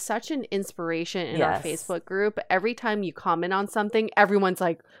being such an inspiration in our Facebook group. Every time you comment on something, everyone's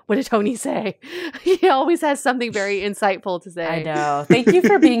like, what did Toni say? He always has something very insightful to say. I know. Thank you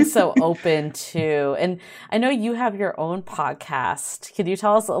for being so open too. And I know you have your own podcast. Can you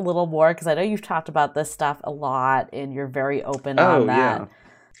tell us a little more? Because I know you've talked about this stuff a lot and you're very open on that. Yeah.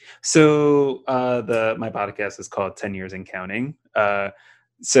 So my podcast is called 10 Years and Counting.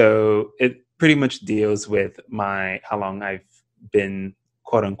 So it pretty much deals with how long I've been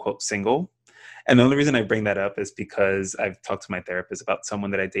quote unquote single. And the only reason I bring that up is because I've talked to my therapist about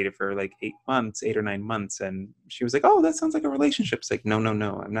someone that I dated for like 8 or 9 months. And she was like, oh, that sounds like a relationship. It's like, no.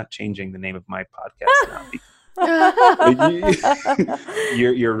 I'm not changing the name of my podcast now.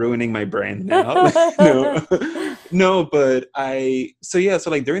 You're ruining my brand now. No, but so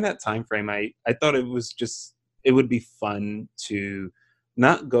like during that time frame, I thought it would be fun to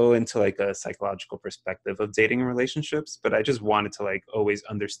not go into like a psychological perspective of dating and relationships, but I just wanted to like always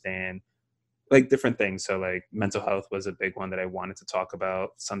understand like different things. So like mental health was a big one that I wanted to talk about.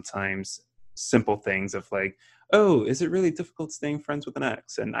 Sometimes simple things of like, oh, is it really difficult staying friends with an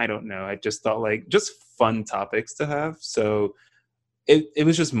ex? And I don't know. I just thought like just fun topics to have. So it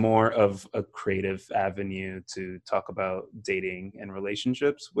was just more of a creative avenue to talk about dating and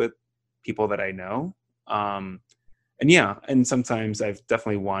relationships with people that I know. And sometimes I've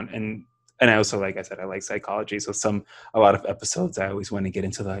definitely and I also, like I said, I like psychology. So a lot of episodes, I always want to get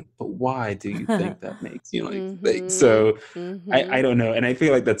into like, but why do you think that makes you like? So I don't know. And I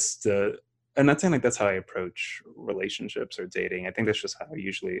feel like I'm not saying like that's how I approach relationships or dating. I think that's just how I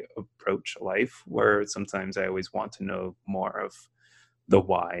usually approach life, where sometimes I always want to know more of the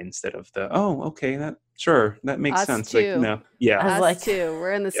why instead of the, oh, okay, that makes Us Us sense. too.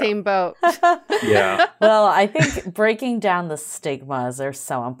 We're in the same boat. Yeah. Well, I think breaking down the stigmas are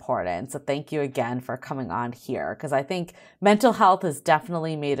so important. So thank you again for coming on here, because I think mental health has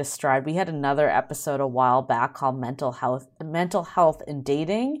definitely made a stride. We had another episode a while back called Mental Health and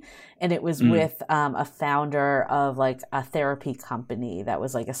Dating. And it was with a founder of like a therapy company that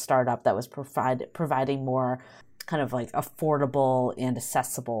was like a startup that was providing more kind of like affordable and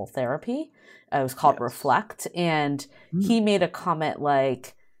accessible therapy. It was called Reflect. And he made a comment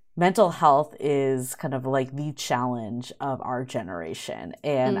like, mental health is kind of like the challenge of our generation.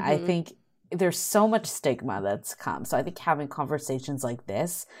 And I think there's so much stigma that's come. So I think having conversations like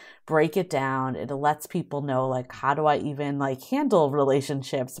this, break it down, it lets people know like, how do I even like handle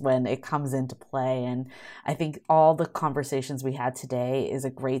relationships when it comes into play? And I think all the conversations we had today is a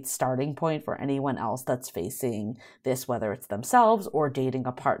great starting point for anyone else that's facing this, whether it's themselves or dating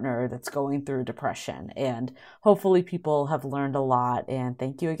a partner that's going through depression. And hopefully people have learned a lot. And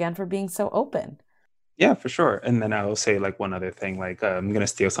thank you again for being so open. Yeah, for sure. And then I will say like one other thing, like I'm going to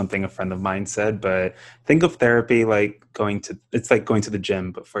steal something a friend of mine said, but think of therapy like it's like going to the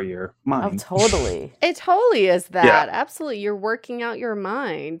gym, but for your mind. Oh, totally. It totally is that. Yeah. Absolutely. You're working out your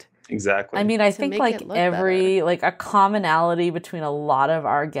mind. Exactly. I mean, I think like like a commonality between a lot of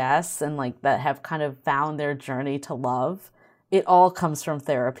our guests and like that have kind of found their journey to love it all comes from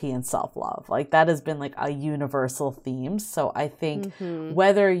therapy and self-love. Like that has been like a universal theme. So I think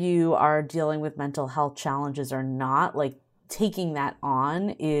whether you are dealing with mental health challenges or not, like taking that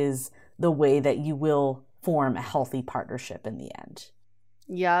on is the way that you will form a healthy partnership in the end.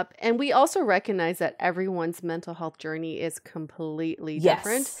 Yep. And we also recognize that everyone's mental health journey is completely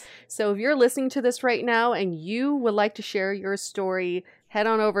different. So if you're listening to this right now and you would like to share your story, head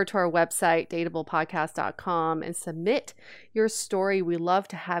on over to our website, dateablepodcast.com, and submit your story. We love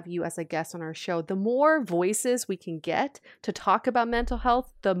to have you as a guest on our show. The more voices we can get to talk about mental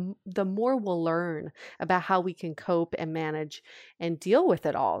health, the more we'll learn about how we can cope and manage and deal with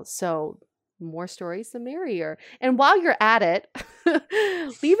it all. So more stories, the merrier. And while you're at it,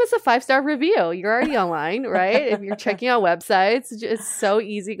 leave us a 5-star review. You're already online, right? If you're checking out websites, it's so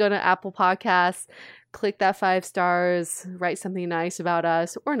easy. Go to Apple Podcasts, click that 5 stars, write something nice about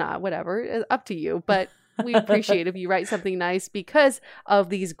us or not, whatever. It's up to you. But we appreciate if you write something nice, because of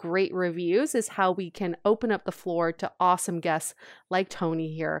these great reviews is how we can open up the floor to awesome guests like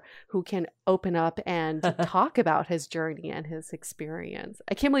Tony here, who can open up and talk about his journey and his experience.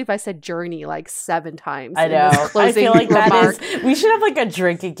 I can't believe I said journey like 7 times. I know. I feel like we should have like a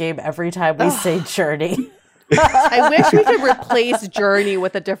drinking game every time we say journey. I wish we could replace journey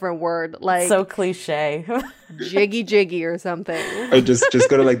with a different word, like so cliche. jiggy or something. Or just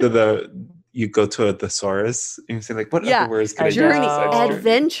go to like you go to a thesaurus and you say like, what other words can I journey, use?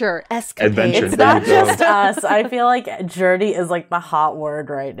 Adventure, escapade. It's not just us. I feel like journey is like the hot word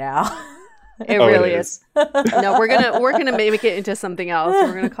right now. It really is. No, we're gonna make it into something else.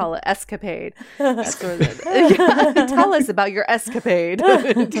 We're gonna call it escapade. That's what tell us about your escapade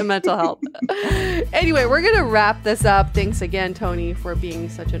to mental health. Anyway, we're gonna wrap this up. Thanks again, Tony, for being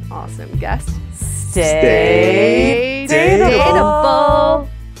such an awesome guest. Stay dateable.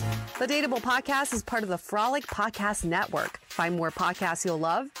 The Dateable Podcast is part of the Frolic Podcast Network. Find more podcasts you'll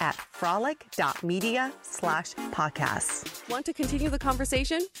love at frolic.media/podcasts. Want to continue the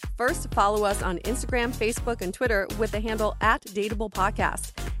conversation? First, follow us on Instagram, Facebook, and Twitter with the handle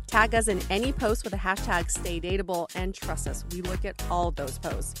 @DateablePodcast. Tag us in any post with the hashtag StayDateable, and trust us, we look at all those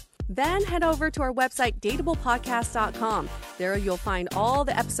posts. Then head over to our website, dateablepodcast.com. There you'll find all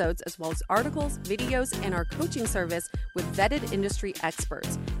the episodes as well as articles, videos, and our coaching service with vetted industry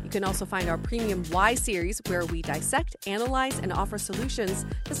experts. You can also find our premium Why series, where we dissect, analyze, and offer solutions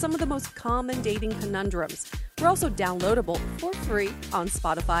to some of the most common dating conundrums. We're also downloadable for free on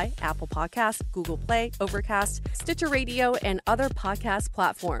Spotify, Apple Podcasts, Google Play, Overcast, Stitcher Radio, and other podcast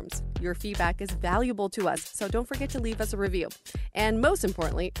platforms. Your feedback is valuable to us, so don't forget to leave us a review. And most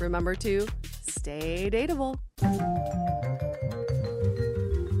importantly, remember to stay dateable.